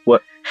Gus.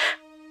 What?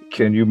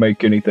 Can you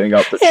make anything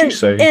out that she's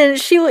saying? and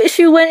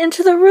she went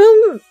into the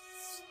room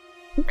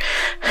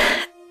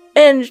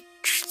and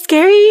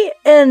scary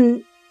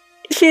and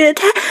she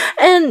attacked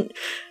and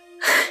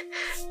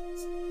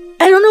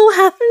I don't know what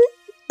happened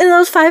in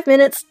those 5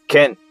 minutes.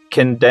 Can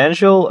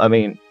D'Angelo? I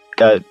mean,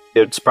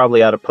 it's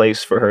probably out of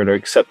place for her to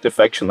accept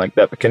affection like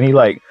that. But can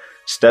he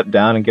step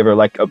down and give her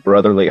a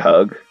brotherly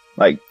hug?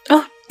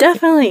 Oh,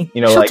 definitely.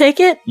 You know, she'll take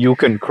it. You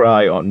can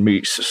cry on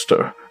me,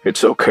 sister.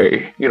 It's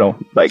okay.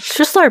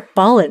 She'll start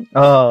bawling.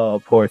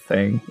 Oh, poor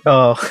thing.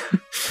 Oh.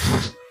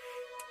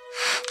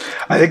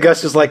 I think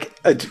Gus is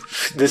like,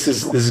 this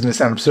is gonna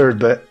sound absurd,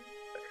 but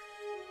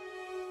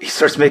he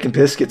starts making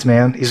biscuits,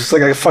 man. He's just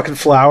like a fucking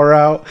flour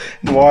out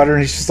in water,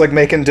 and he's just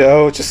making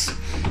dough. Just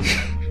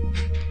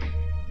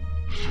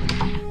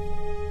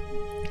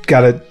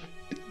gotta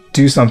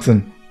do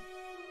something.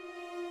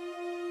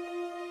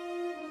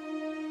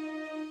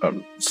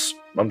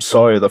 I'm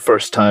sorry. The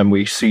first time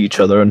we see each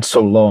other in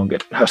so long,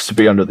 it has to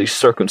be under these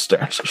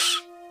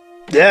circumstances.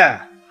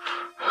 Yeah,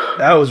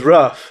 that was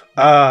rough.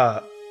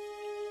 What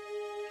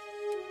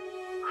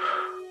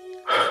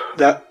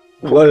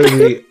are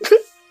we?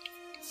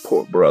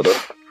 Poor brother.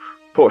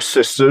 Poor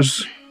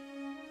sisters.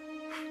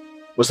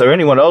 Was there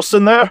anyone else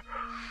in there?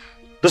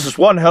 This is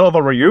one hell of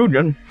a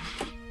reunion.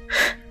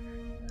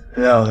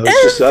 No, it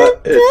was just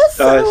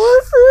us.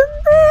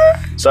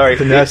 Sorry.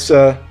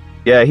 Vanessa,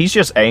 Yeah, he's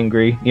just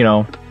angry,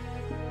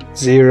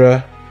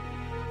 Zira,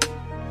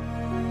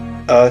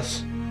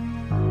 us,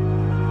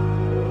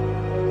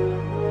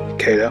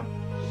 Kato.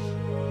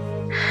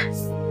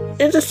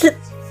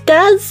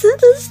 Dad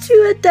sent us to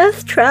a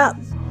death trap.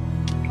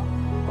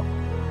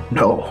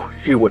 No,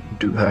 he wouldn't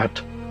do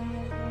that.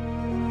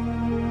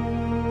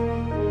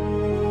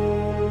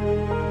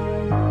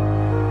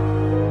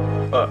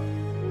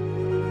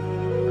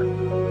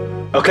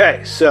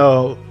 Okay,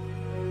 so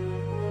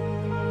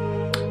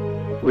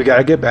we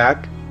gotta get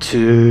back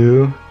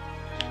to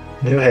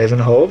New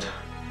Havenhold,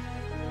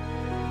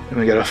 and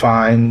we gotta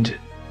find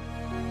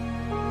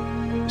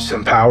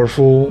some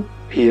powerful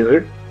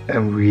healer,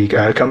 and we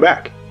gotta come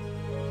back.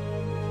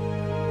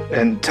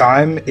 And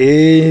time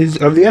is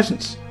of the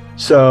essence.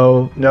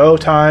 So, no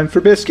time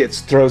for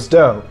biscuits. Throws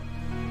dough.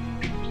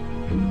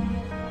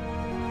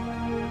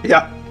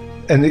 Yeah.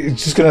 And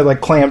it's just gonna,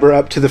 like, clamber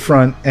up to the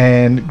front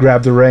and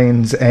grab the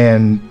reins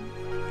and...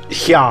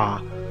 Yeah.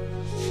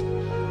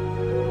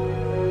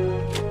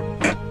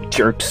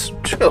 Jerks.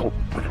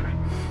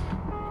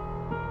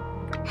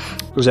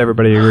 Does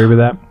everybody agree with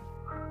that?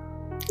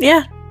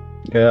 Yeah.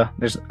 Yeah.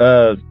 There's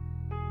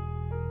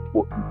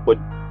would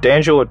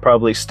D'Angelo would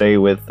probably stay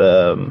with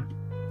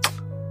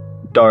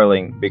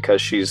Darling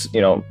because she's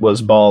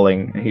was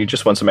bawling. He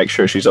just wants to make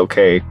sure she's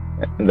okay.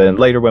 And then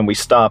later when we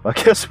stop, I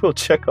guess we'll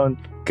check on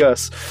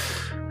Gus.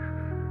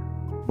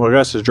 Well,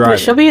 Gus is Yeah, driving.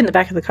 she'll be in the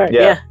back of the cart.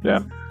 Yeah.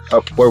 Yeah.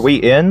 Were we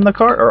in the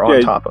cart or on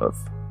Yeah. top of?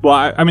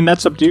 Well, I mean,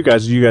 that's up to you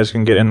guys. You guys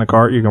can get in the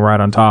cart. You can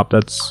ride on top.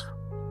 That's...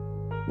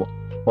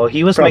 Well,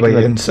 he was Probably making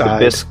the inside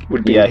biscuit.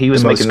 would be Yeah, he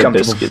was the most making the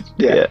comfortable. biscuit.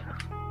 Yeah.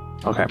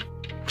 Okay.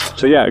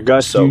 So yeah,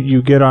 Gus, So-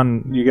 you get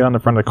on the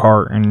front of the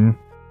cart and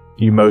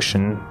you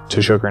motion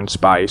to Sugar and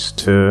Spice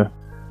to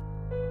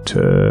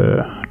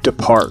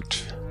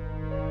depart.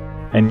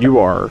 And you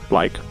are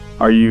like,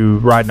 are you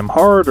riding them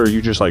hard, or are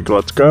you just like,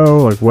 let's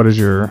go? Like, what is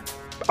your...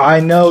 I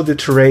know the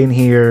terrain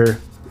here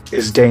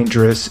is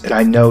dangerous, and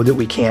I know that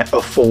we can't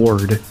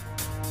afford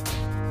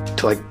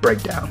to, like,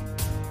 break down.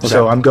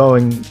 So I'm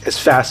going as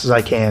fast as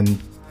I can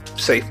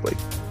safely.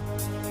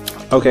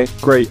 Okay,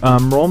 great.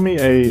 Roll me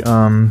a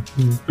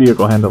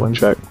vehicle handling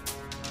check.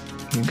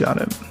 You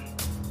got it.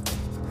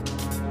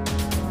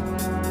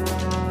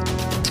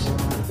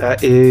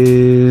 That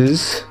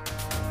is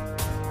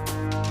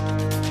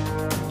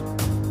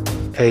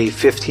a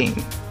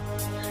 15.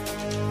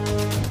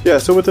 Yeah,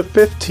 so with a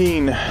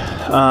 15,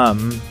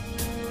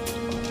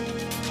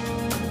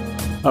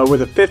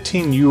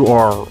 you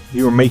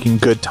are making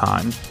good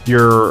time.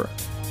 You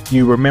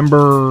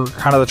remember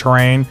kind of the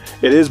terrain.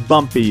 It is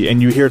bumpy,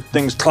 and you hear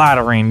things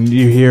clattering.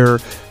 You hear,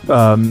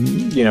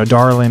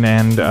 Darling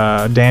and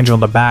D'Angelo in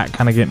the back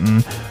kind of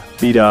getting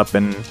beat up,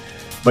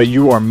 but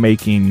you are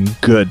making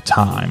good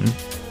time.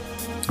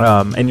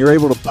 And you're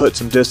able to put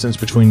some distance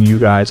between you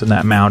guys and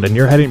that mound, and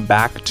you're heading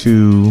back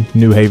to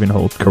New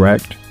Havenhold,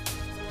 correct?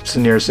 It's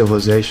the nearest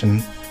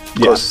civilization.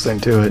 Closest thing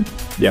to it.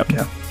 Yep.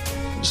 Yeah.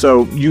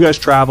 So you guys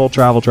travel.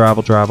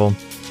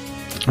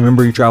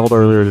 Remember, you traveled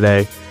earlier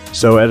today.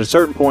 So at a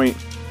certain point,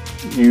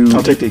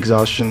 I'll take the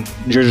exhaustion.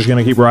 you're just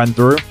gonna keep riding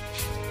through.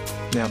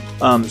 Yeah.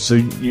 So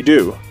you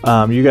do.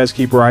 You guys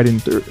keep riding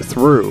through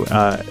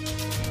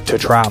to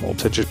travel,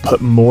 to just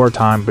put more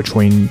time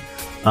between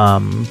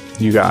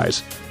you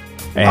guys.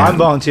 And I'm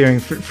volunteering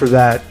for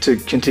that to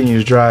continue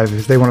to drive.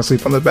 If they want to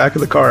sleep on the back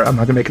of the car, I'm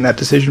not going to make that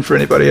decision for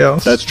anybody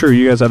else. That's true.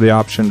 You guys have the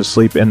option to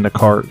sleep in the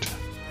cart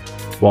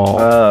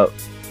while...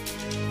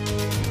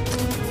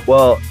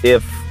 Well,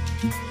 if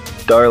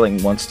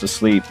Darling wants to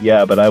sleep,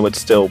 yeah, but I would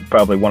still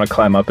probably want to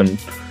climb up and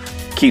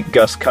keep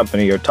Gus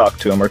company or talk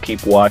to him or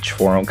keep watch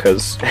for him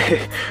because,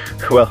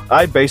 well,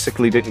 I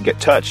basically didn't get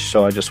touched,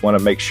 so I just want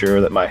to make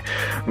sure that my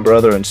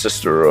brother and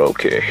sister are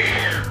okay.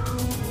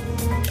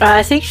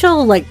 I think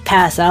she'll like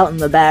pass out in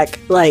the back,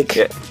 like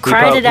Yeah,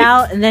 cried it probably-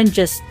 out, and then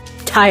just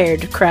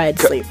tired cried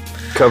sleep.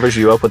 Covers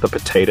you up with a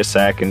potato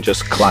sack and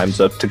just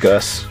climbs up to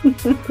Gus.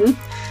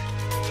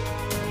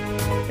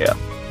 Yeah.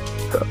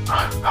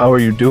 How are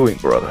you doing,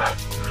 brother?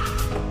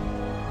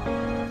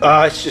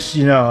 It's just,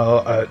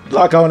 a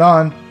lot going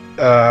on.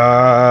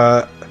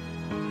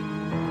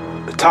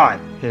 Time,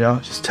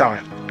 just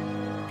time.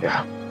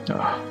 Yeah.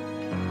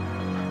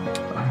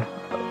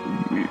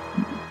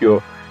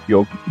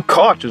 Your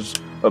cart is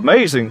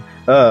amazing.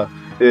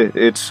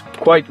 It's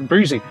quite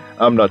breezy.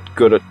 I'm not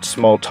good at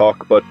small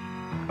talk, but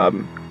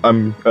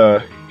I'm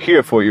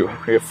here for you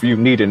if you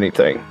need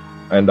anything,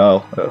 and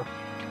I'll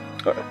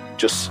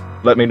just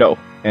let me know.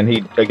 And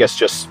he, I guess,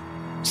 just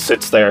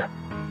sits there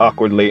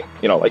awkwardly,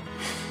 like.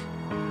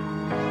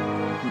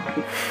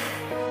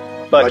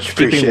 But Much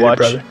keeping appreciated, watch.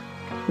 brother.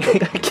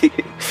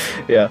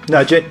 Yeah.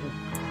 No, Jet,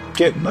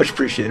 much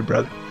appreciated,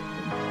 brother.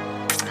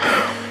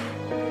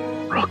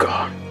 Rock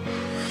on.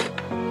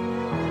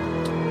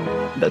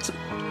 That's it.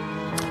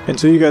 And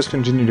so you guys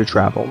continue to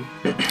travel.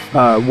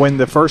 When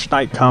the first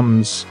night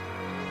comes,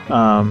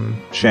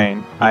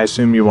 Shane, I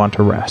assume you want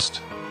to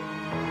rest.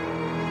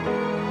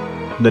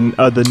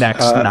 The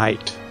next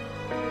night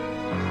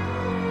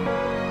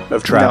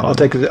of travel. No,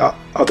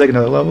 I'll take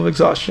another level of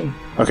exhaustion.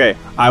 Okay,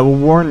 I will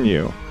warn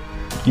you.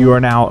 You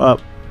are now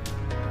up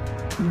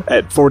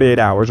at 48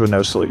 hours with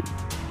no sleep.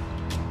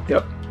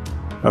 Yep.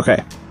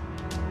 Okay.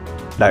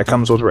 That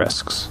comes with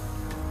risks.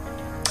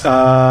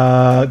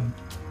 I'm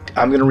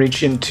gonna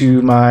reach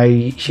into my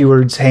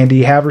Heward's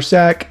handy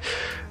haversack,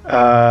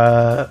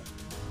 and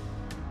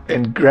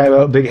grab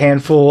a big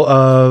handful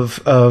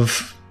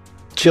of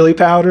chili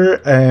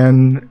powder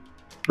and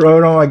throw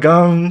it on my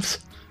gums.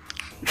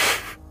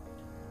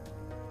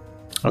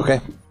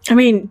 Okay. I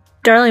mean,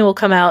 Darling will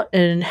come out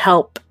and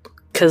help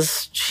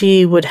because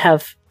she would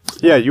have.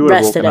 Yeah, you would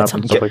have Rested woken at up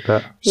some and stuff like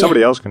that.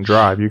 Somebody else can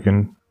drive. You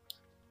can...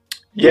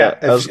 Yeah,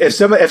 if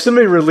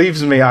somebody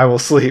relieves me, I will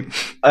sleep.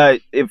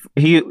 If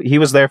he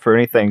was there for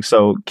anything,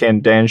 so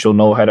can Daniel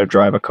know how to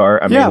drive a car?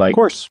 I mean, of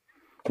course.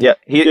 Yeah,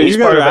 he's you guys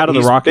part are of it. out of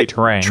the He's rocky big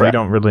terrain. trap. You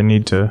don't really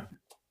need to.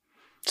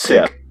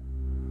 Yeah.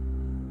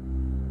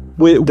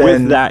 With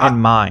Then that in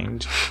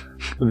mind,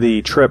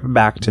 the trip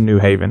back to New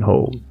Haven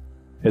Hold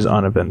is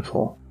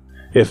uneventful.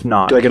 If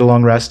not, Do I get a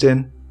long rest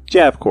in?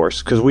 yeah, of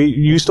course, because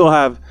you still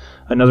have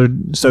another.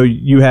 So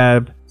you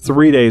have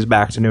 3 days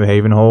back to New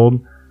Haven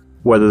Hold,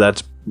 whether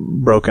that's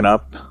broken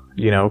up,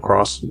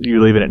 across.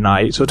 You leave it at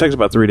night, so it takes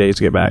about 3 days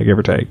to get back, give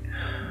or take.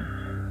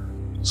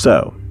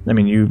 So, I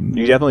mean, you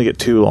definitely get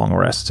 2 long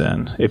rests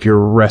in if you're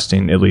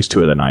resting at least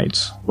 2 of the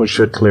nights, which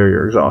should clear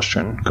your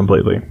exhaustion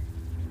completely.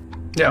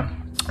 Yeah.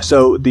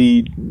 So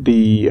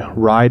the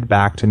ride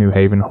back to New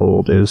Haven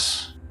Hold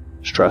is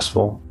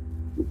stressful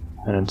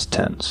and it's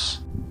tense.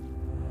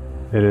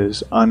 It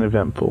is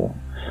uneventful,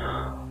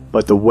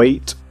 but the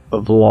weight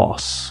of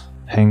loss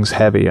hangs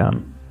heavy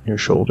on your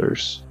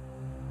shoulders.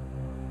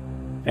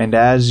 And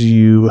as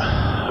you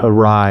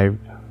arrive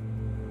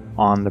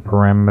on the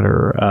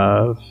perimeter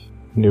of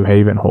New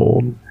Haven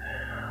Hold,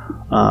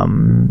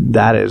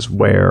 that is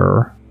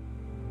where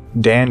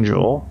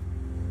Daniel,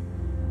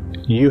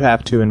 you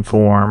have to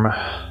inform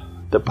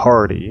the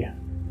party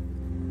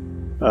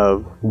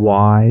of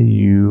why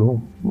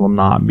you will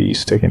not be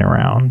sticking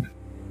around.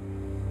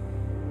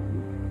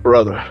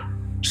 Brother,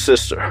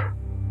 sister,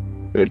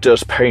 it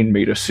does pain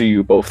me to see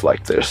you both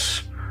like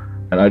this,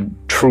 and I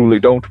truly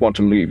don't want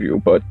to leave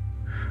you, but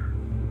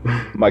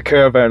my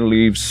caravan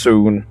leaves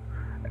soon,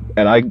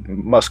 and I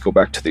must go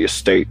back to the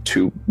estate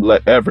to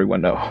let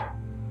everyone know.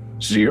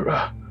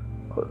 Zira,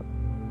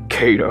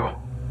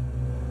 Kato,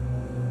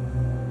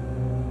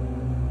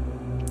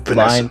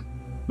 Vanessa.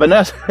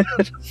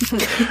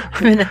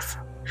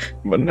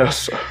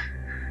 Vanessa.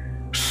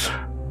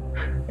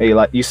 Hey,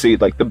 you see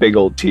the big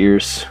old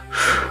tears.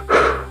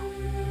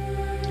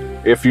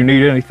 If you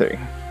need anything,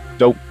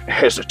 don't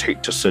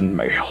hesitate to send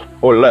mail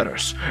or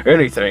letters,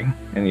 anything.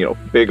 And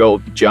big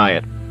old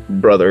giant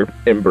brother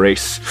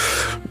embrace.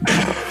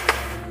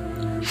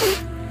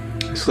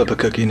 Slip a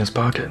cookie in his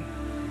pocket.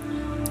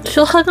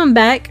 She'll hug him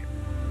back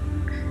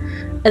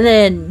and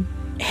then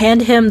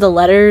hand him the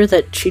letter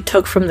that she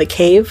took from the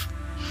cave.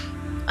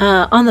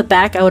 On the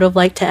back, I would have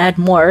liked to add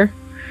more.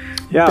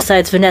 Yeah.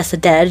 Besides Vanessa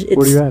dead, What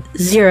do it's you add?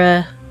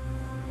 Zira,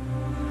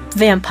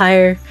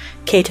 vampire,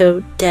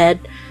 Kato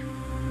dead.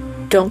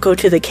 Don't go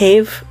to the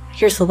cave.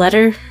 Here's the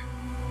letter.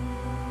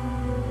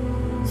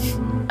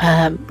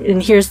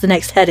 And here's the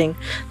next heading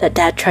that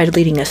Dad tried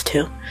leading us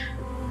to.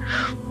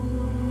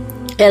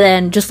 And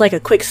then just like a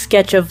quick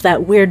sketch of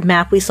that weird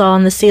map we saw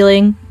on the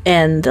ceiling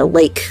and the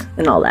lake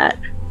and all that.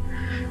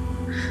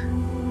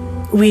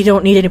 We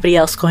don't need anybody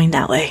else going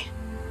that way.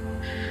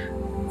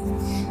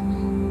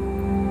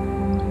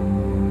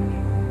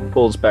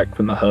 Pulls back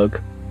from the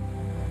hug.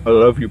 I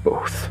love you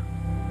both.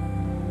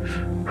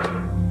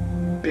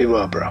 Be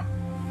well, bro.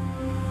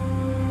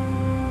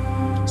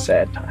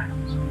 Sad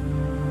times.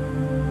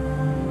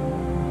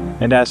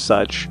 And as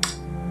such,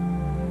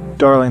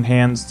 Darling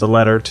hands the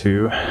letter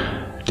to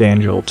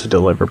Daniel to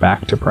deliver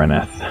back to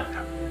Brenneth.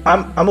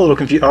 I'm a little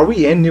confused. Are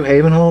we in New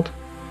Haven Hold?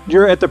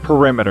 You're at the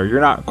perimeter. You're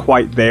not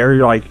quite there.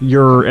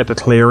 You're at the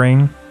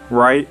clearing,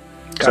 right?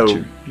 Got so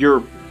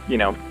you.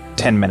 You're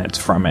 10 minutes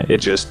from it.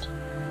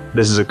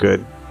 This is a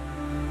good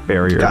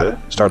barrier Got to it.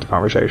 start the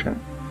conversation.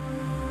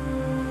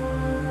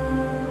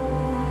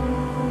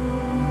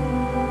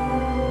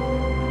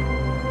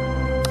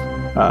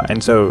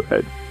 And so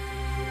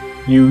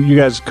you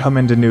guys come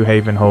into New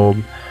Haven Hold,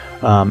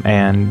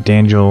 and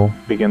Daniel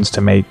begins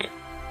to make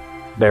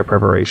their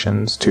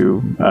preparations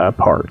to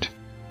part.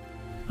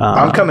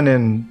 I'm coming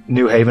in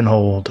New Haven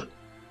Hold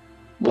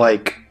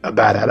like a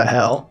bat out of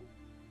hell.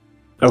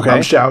 Okay.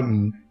 I'm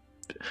shouting,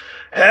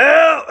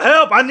 "Help!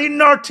 Help! I need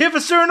an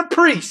artificer and a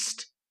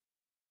priest!"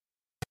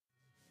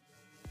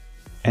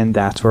 And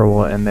that's where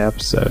we'll end the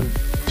episode.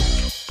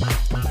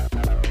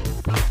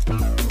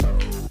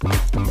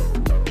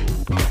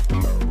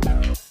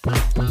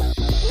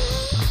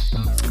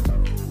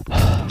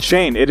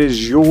 Shane, it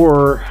is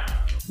your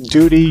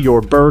duty,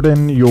 your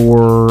burden,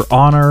 your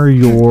honor,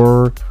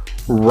 your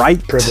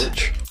right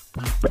Privilege.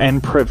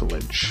 and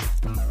privilege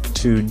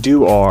to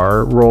do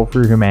our Roll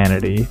for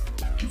Humanity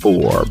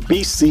for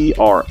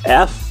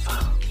BCRF.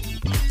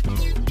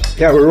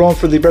 Yeah, we're rolling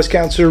for the Breast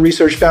Cancer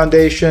Research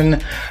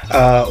Foundation.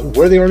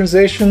 We're the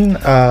organization.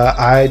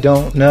 I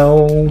don't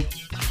know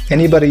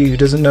anybody who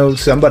doesn't know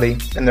somebody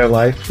in their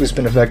life who's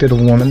been affected, a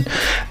woman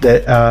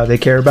that they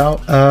care about,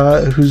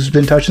 who's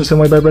been touched in some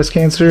way by breast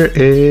cancer.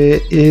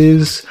 It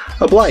is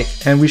a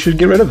blight, and we should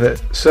get rid of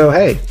it. So,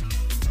 hey,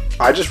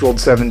 I just rolled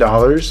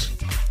 $7.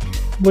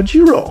 What'd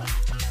you roll?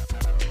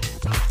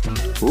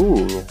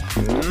 Ooh,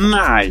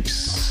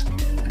 nice.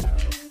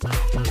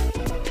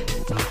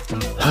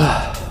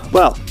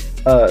 Well,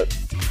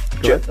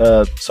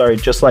 Sorry,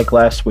 just like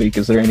last week,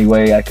 is there any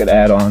way I could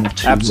add on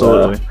to...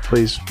 absolutely.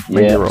 Please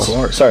make your roll.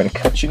 Sorry to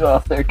cut you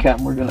off there,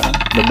 Captain. We're gonna...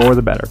 The more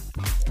the better.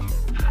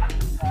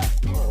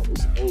 That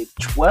was a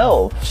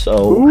 12.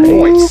 So,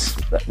 Nice.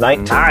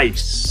 19.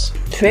 Nice.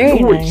 Very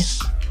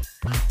nice.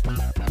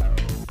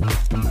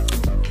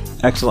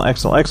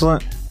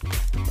 Excellent.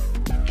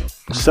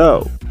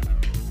 So,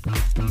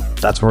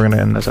 that's where we're going to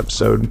end this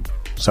episode.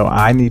 So,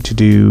 I need to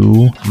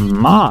do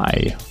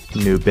my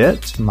new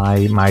bit,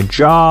 my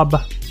job.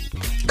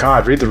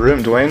 God, read the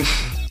room, Dwayne.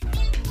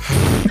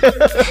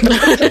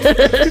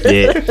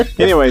 Yeah.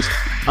 Anyways,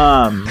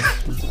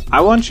 I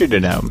want you to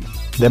know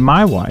that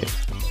my wife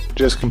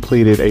just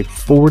completed a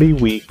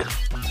 40-week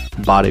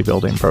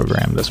bodybuilding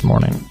program this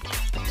morning.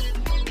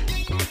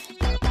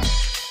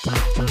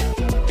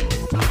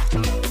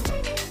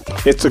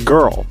 It's a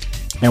girl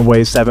and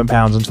weighs 7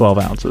 pounds and 12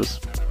 ounces.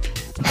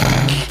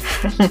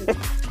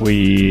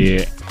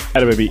 We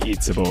had a baby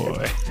eats a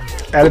boy.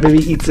 Baby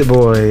eats a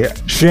boy.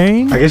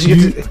 Shane, I guess you're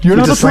you're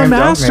not a the slam prime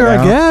dunk me master, I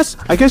now. guess.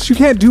 I guess you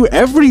can't do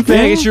everything.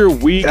 Yeah, I guess you're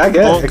weak. I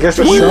guess that's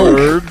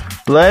word.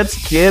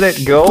 Let's get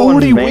it going,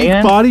 40 week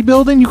man.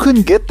 bodybuilding? You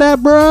couldn't get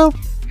that, bro?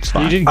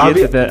 You didn't I'll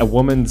get be- that a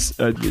woman's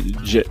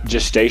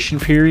gestation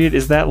period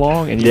is that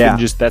long, and you Yeah. can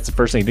just—that's the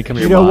first thing that come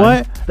to You your know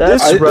mind. what?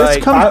 That's this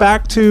right. comes I-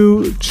 back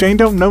to Shane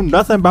don't know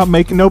nothing about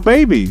making no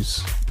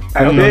babies.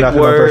 I don't know Big nothing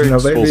about words. birthing no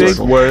Big babies.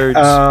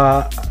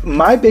 words.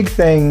 My big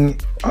thing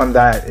on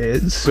that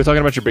is Quit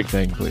talking about your big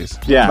thing, please.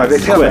 Yeah, my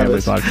big thing on that Family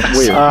is podcast.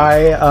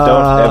 Weird.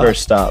 Don't ever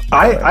stop.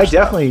 I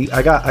definitely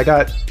I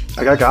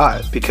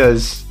got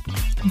because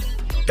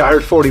I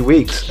heard 40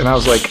 weeks and I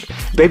was like,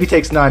 baby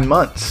takes 9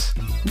 months.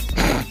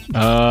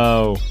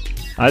 Oh,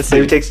 I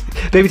see.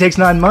 Baby takes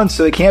 9 months,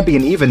 so it can't be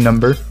an even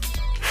number.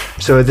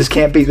 So this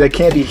can't be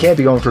can't be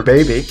going for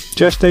baby.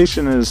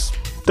 Gestation is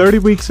 30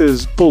 weeks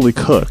is fully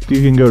cooked. You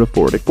can go to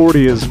 40.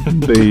 40 is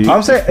the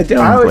I'm saying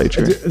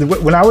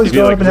when I was If you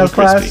growing like up in health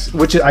Little class, Crispy.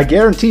 which I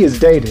guarantee is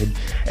dated,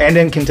 and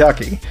in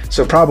Kentucky,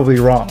 so probably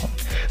wrong.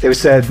 They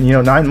said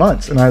 9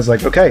 months, and I was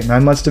like, okay,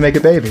 9 months to make a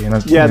baby. And I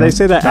was, Yeah, they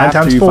say that 9 after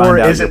times you 4 find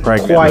out isn't you're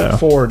pregnant, quite though.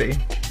 40.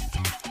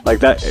 like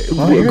that.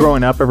 you're-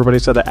 Growing up, everybody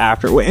said that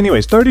after. Well,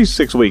 anyways,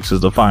 36 weeks is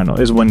the final.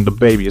 Is when the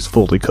baby is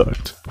fully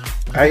cooked,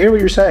 I hear what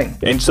you're saying.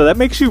 and so that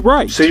makes you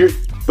right. So you're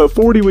but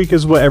 40 week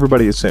is what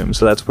everybody assumes.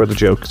 So that's where the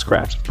joke is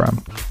crafted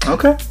from.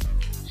 okay.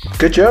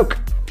 Good joke.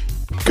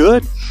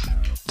 Good,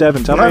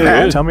 Devin. Tell Not me.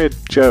 bad. Tell me a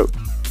joke.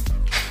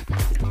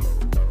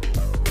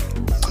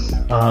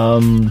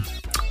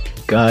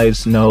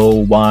 Guys know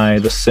why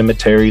the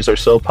cemeteries are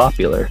so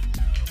popular.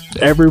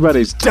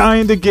 Everybody's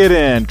dying to get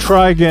in.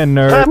 Try again,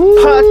 nerd.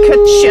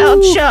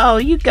 Chow,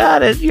 you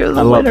got it. You're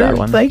the I love winner. that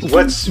one. Thank you.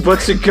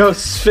 What's a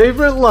ghost's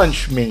favorite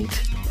lunch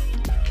meat?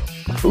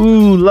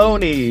 Ooh,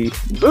 Loney.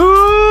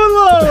 Ooh,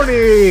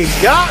 Loney!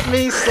 Got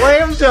me,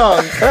 slam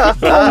dunk!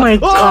 Oh my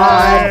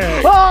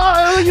god.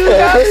 Oh, you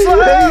got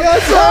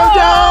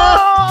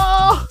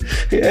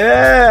slammed.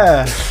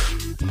 Yeah!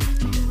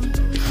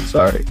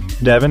 Sorry.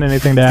 Devin,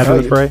 anything to add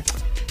to the fray?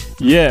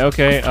 Yeah,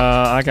 okay.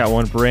 I got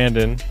one.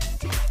 Brandon.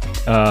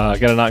 I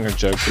got a not gonna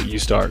joke, but you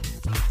start.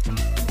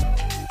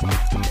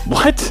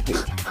 What?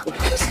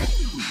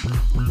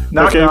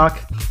 Knock Okay. knock.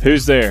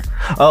 Who's there?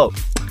 Oh,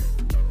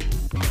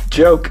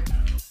 Joke.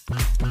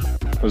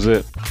 Was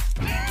it?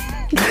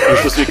 You're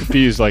supposed to be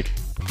confused, like,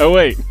 oh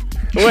wait,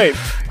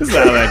 this is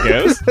not how that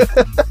goes.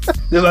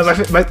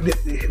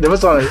 There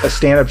was on a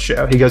stand-up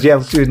show. He goes, "Yeah,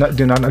 let's do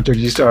not knock joke.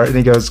 You start." And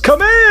he goes,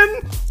 "Come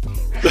in."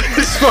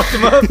 Smoked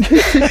him up.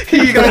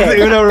 He goes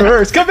the Uno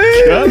reverse. Come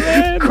in. Come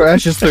in.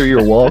 crashes through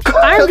your wall.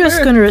 I'm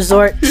just going to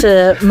resort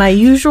to my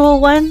usual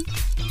one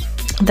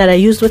that I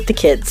used with the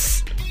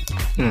kids.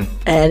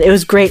 And it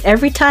was great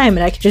every time,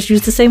 and I could just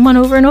use the same one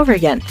over and over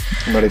again.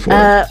 I'm ready for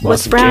it.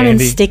 What's some brown candy?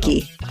 and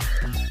sticky?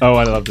 Oh,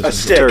 I love this. A one.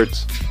 stick.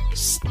 Turds.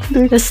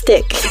 A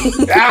stick.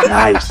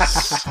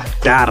 Nice.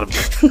 Got him.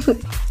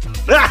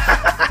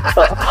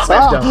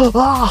 Slam dunk.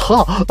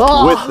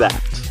 With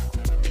that,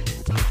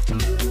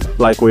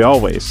 like we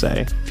always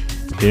say,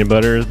 Peanut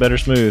butter is better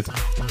smooth.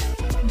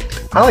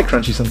 I like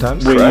crunchy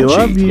sometimes. we Crunchy,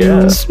 love you.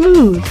 yeah.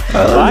 Smooth.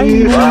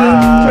 Bye.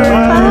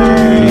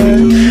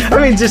 I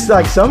mean, just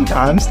like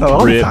sometimes, not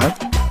all Rip. the time.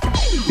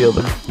 Feel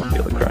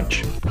the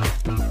crunch.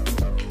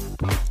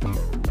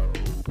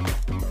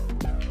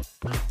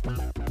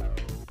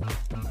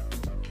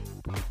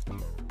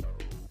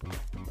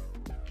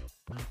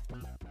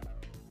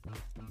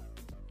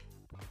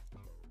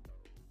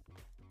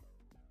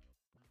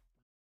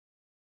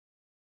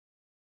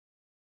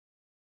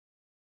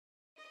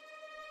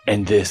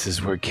 And this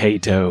is where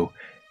Kato,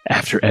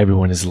 after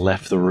everyone has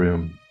left the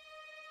room,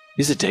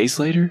 is it days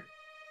later?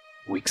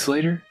 Weeks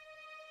later?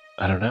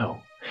 I don't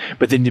know.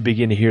 But then you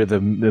begin to hear the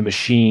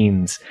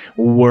machines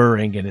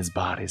whirring in his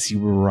body as he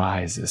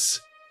rises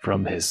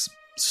from his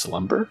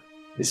slumber?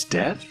 His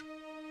death?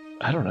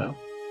 I don't know.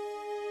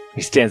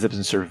 He stands up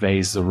and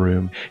surveys the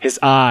room, his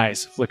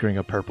eyes flickering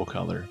a purple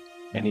color,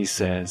 and he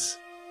says,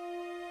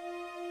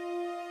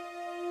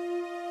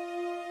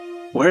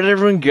 "Where did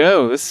everyone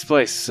go? This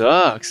place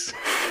sucks."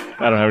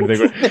 I don't have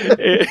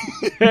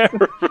anything.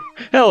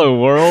 Hello,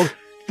 world.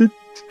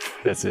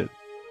 That's it.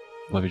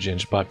 Love you,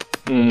 Ginge. Bye.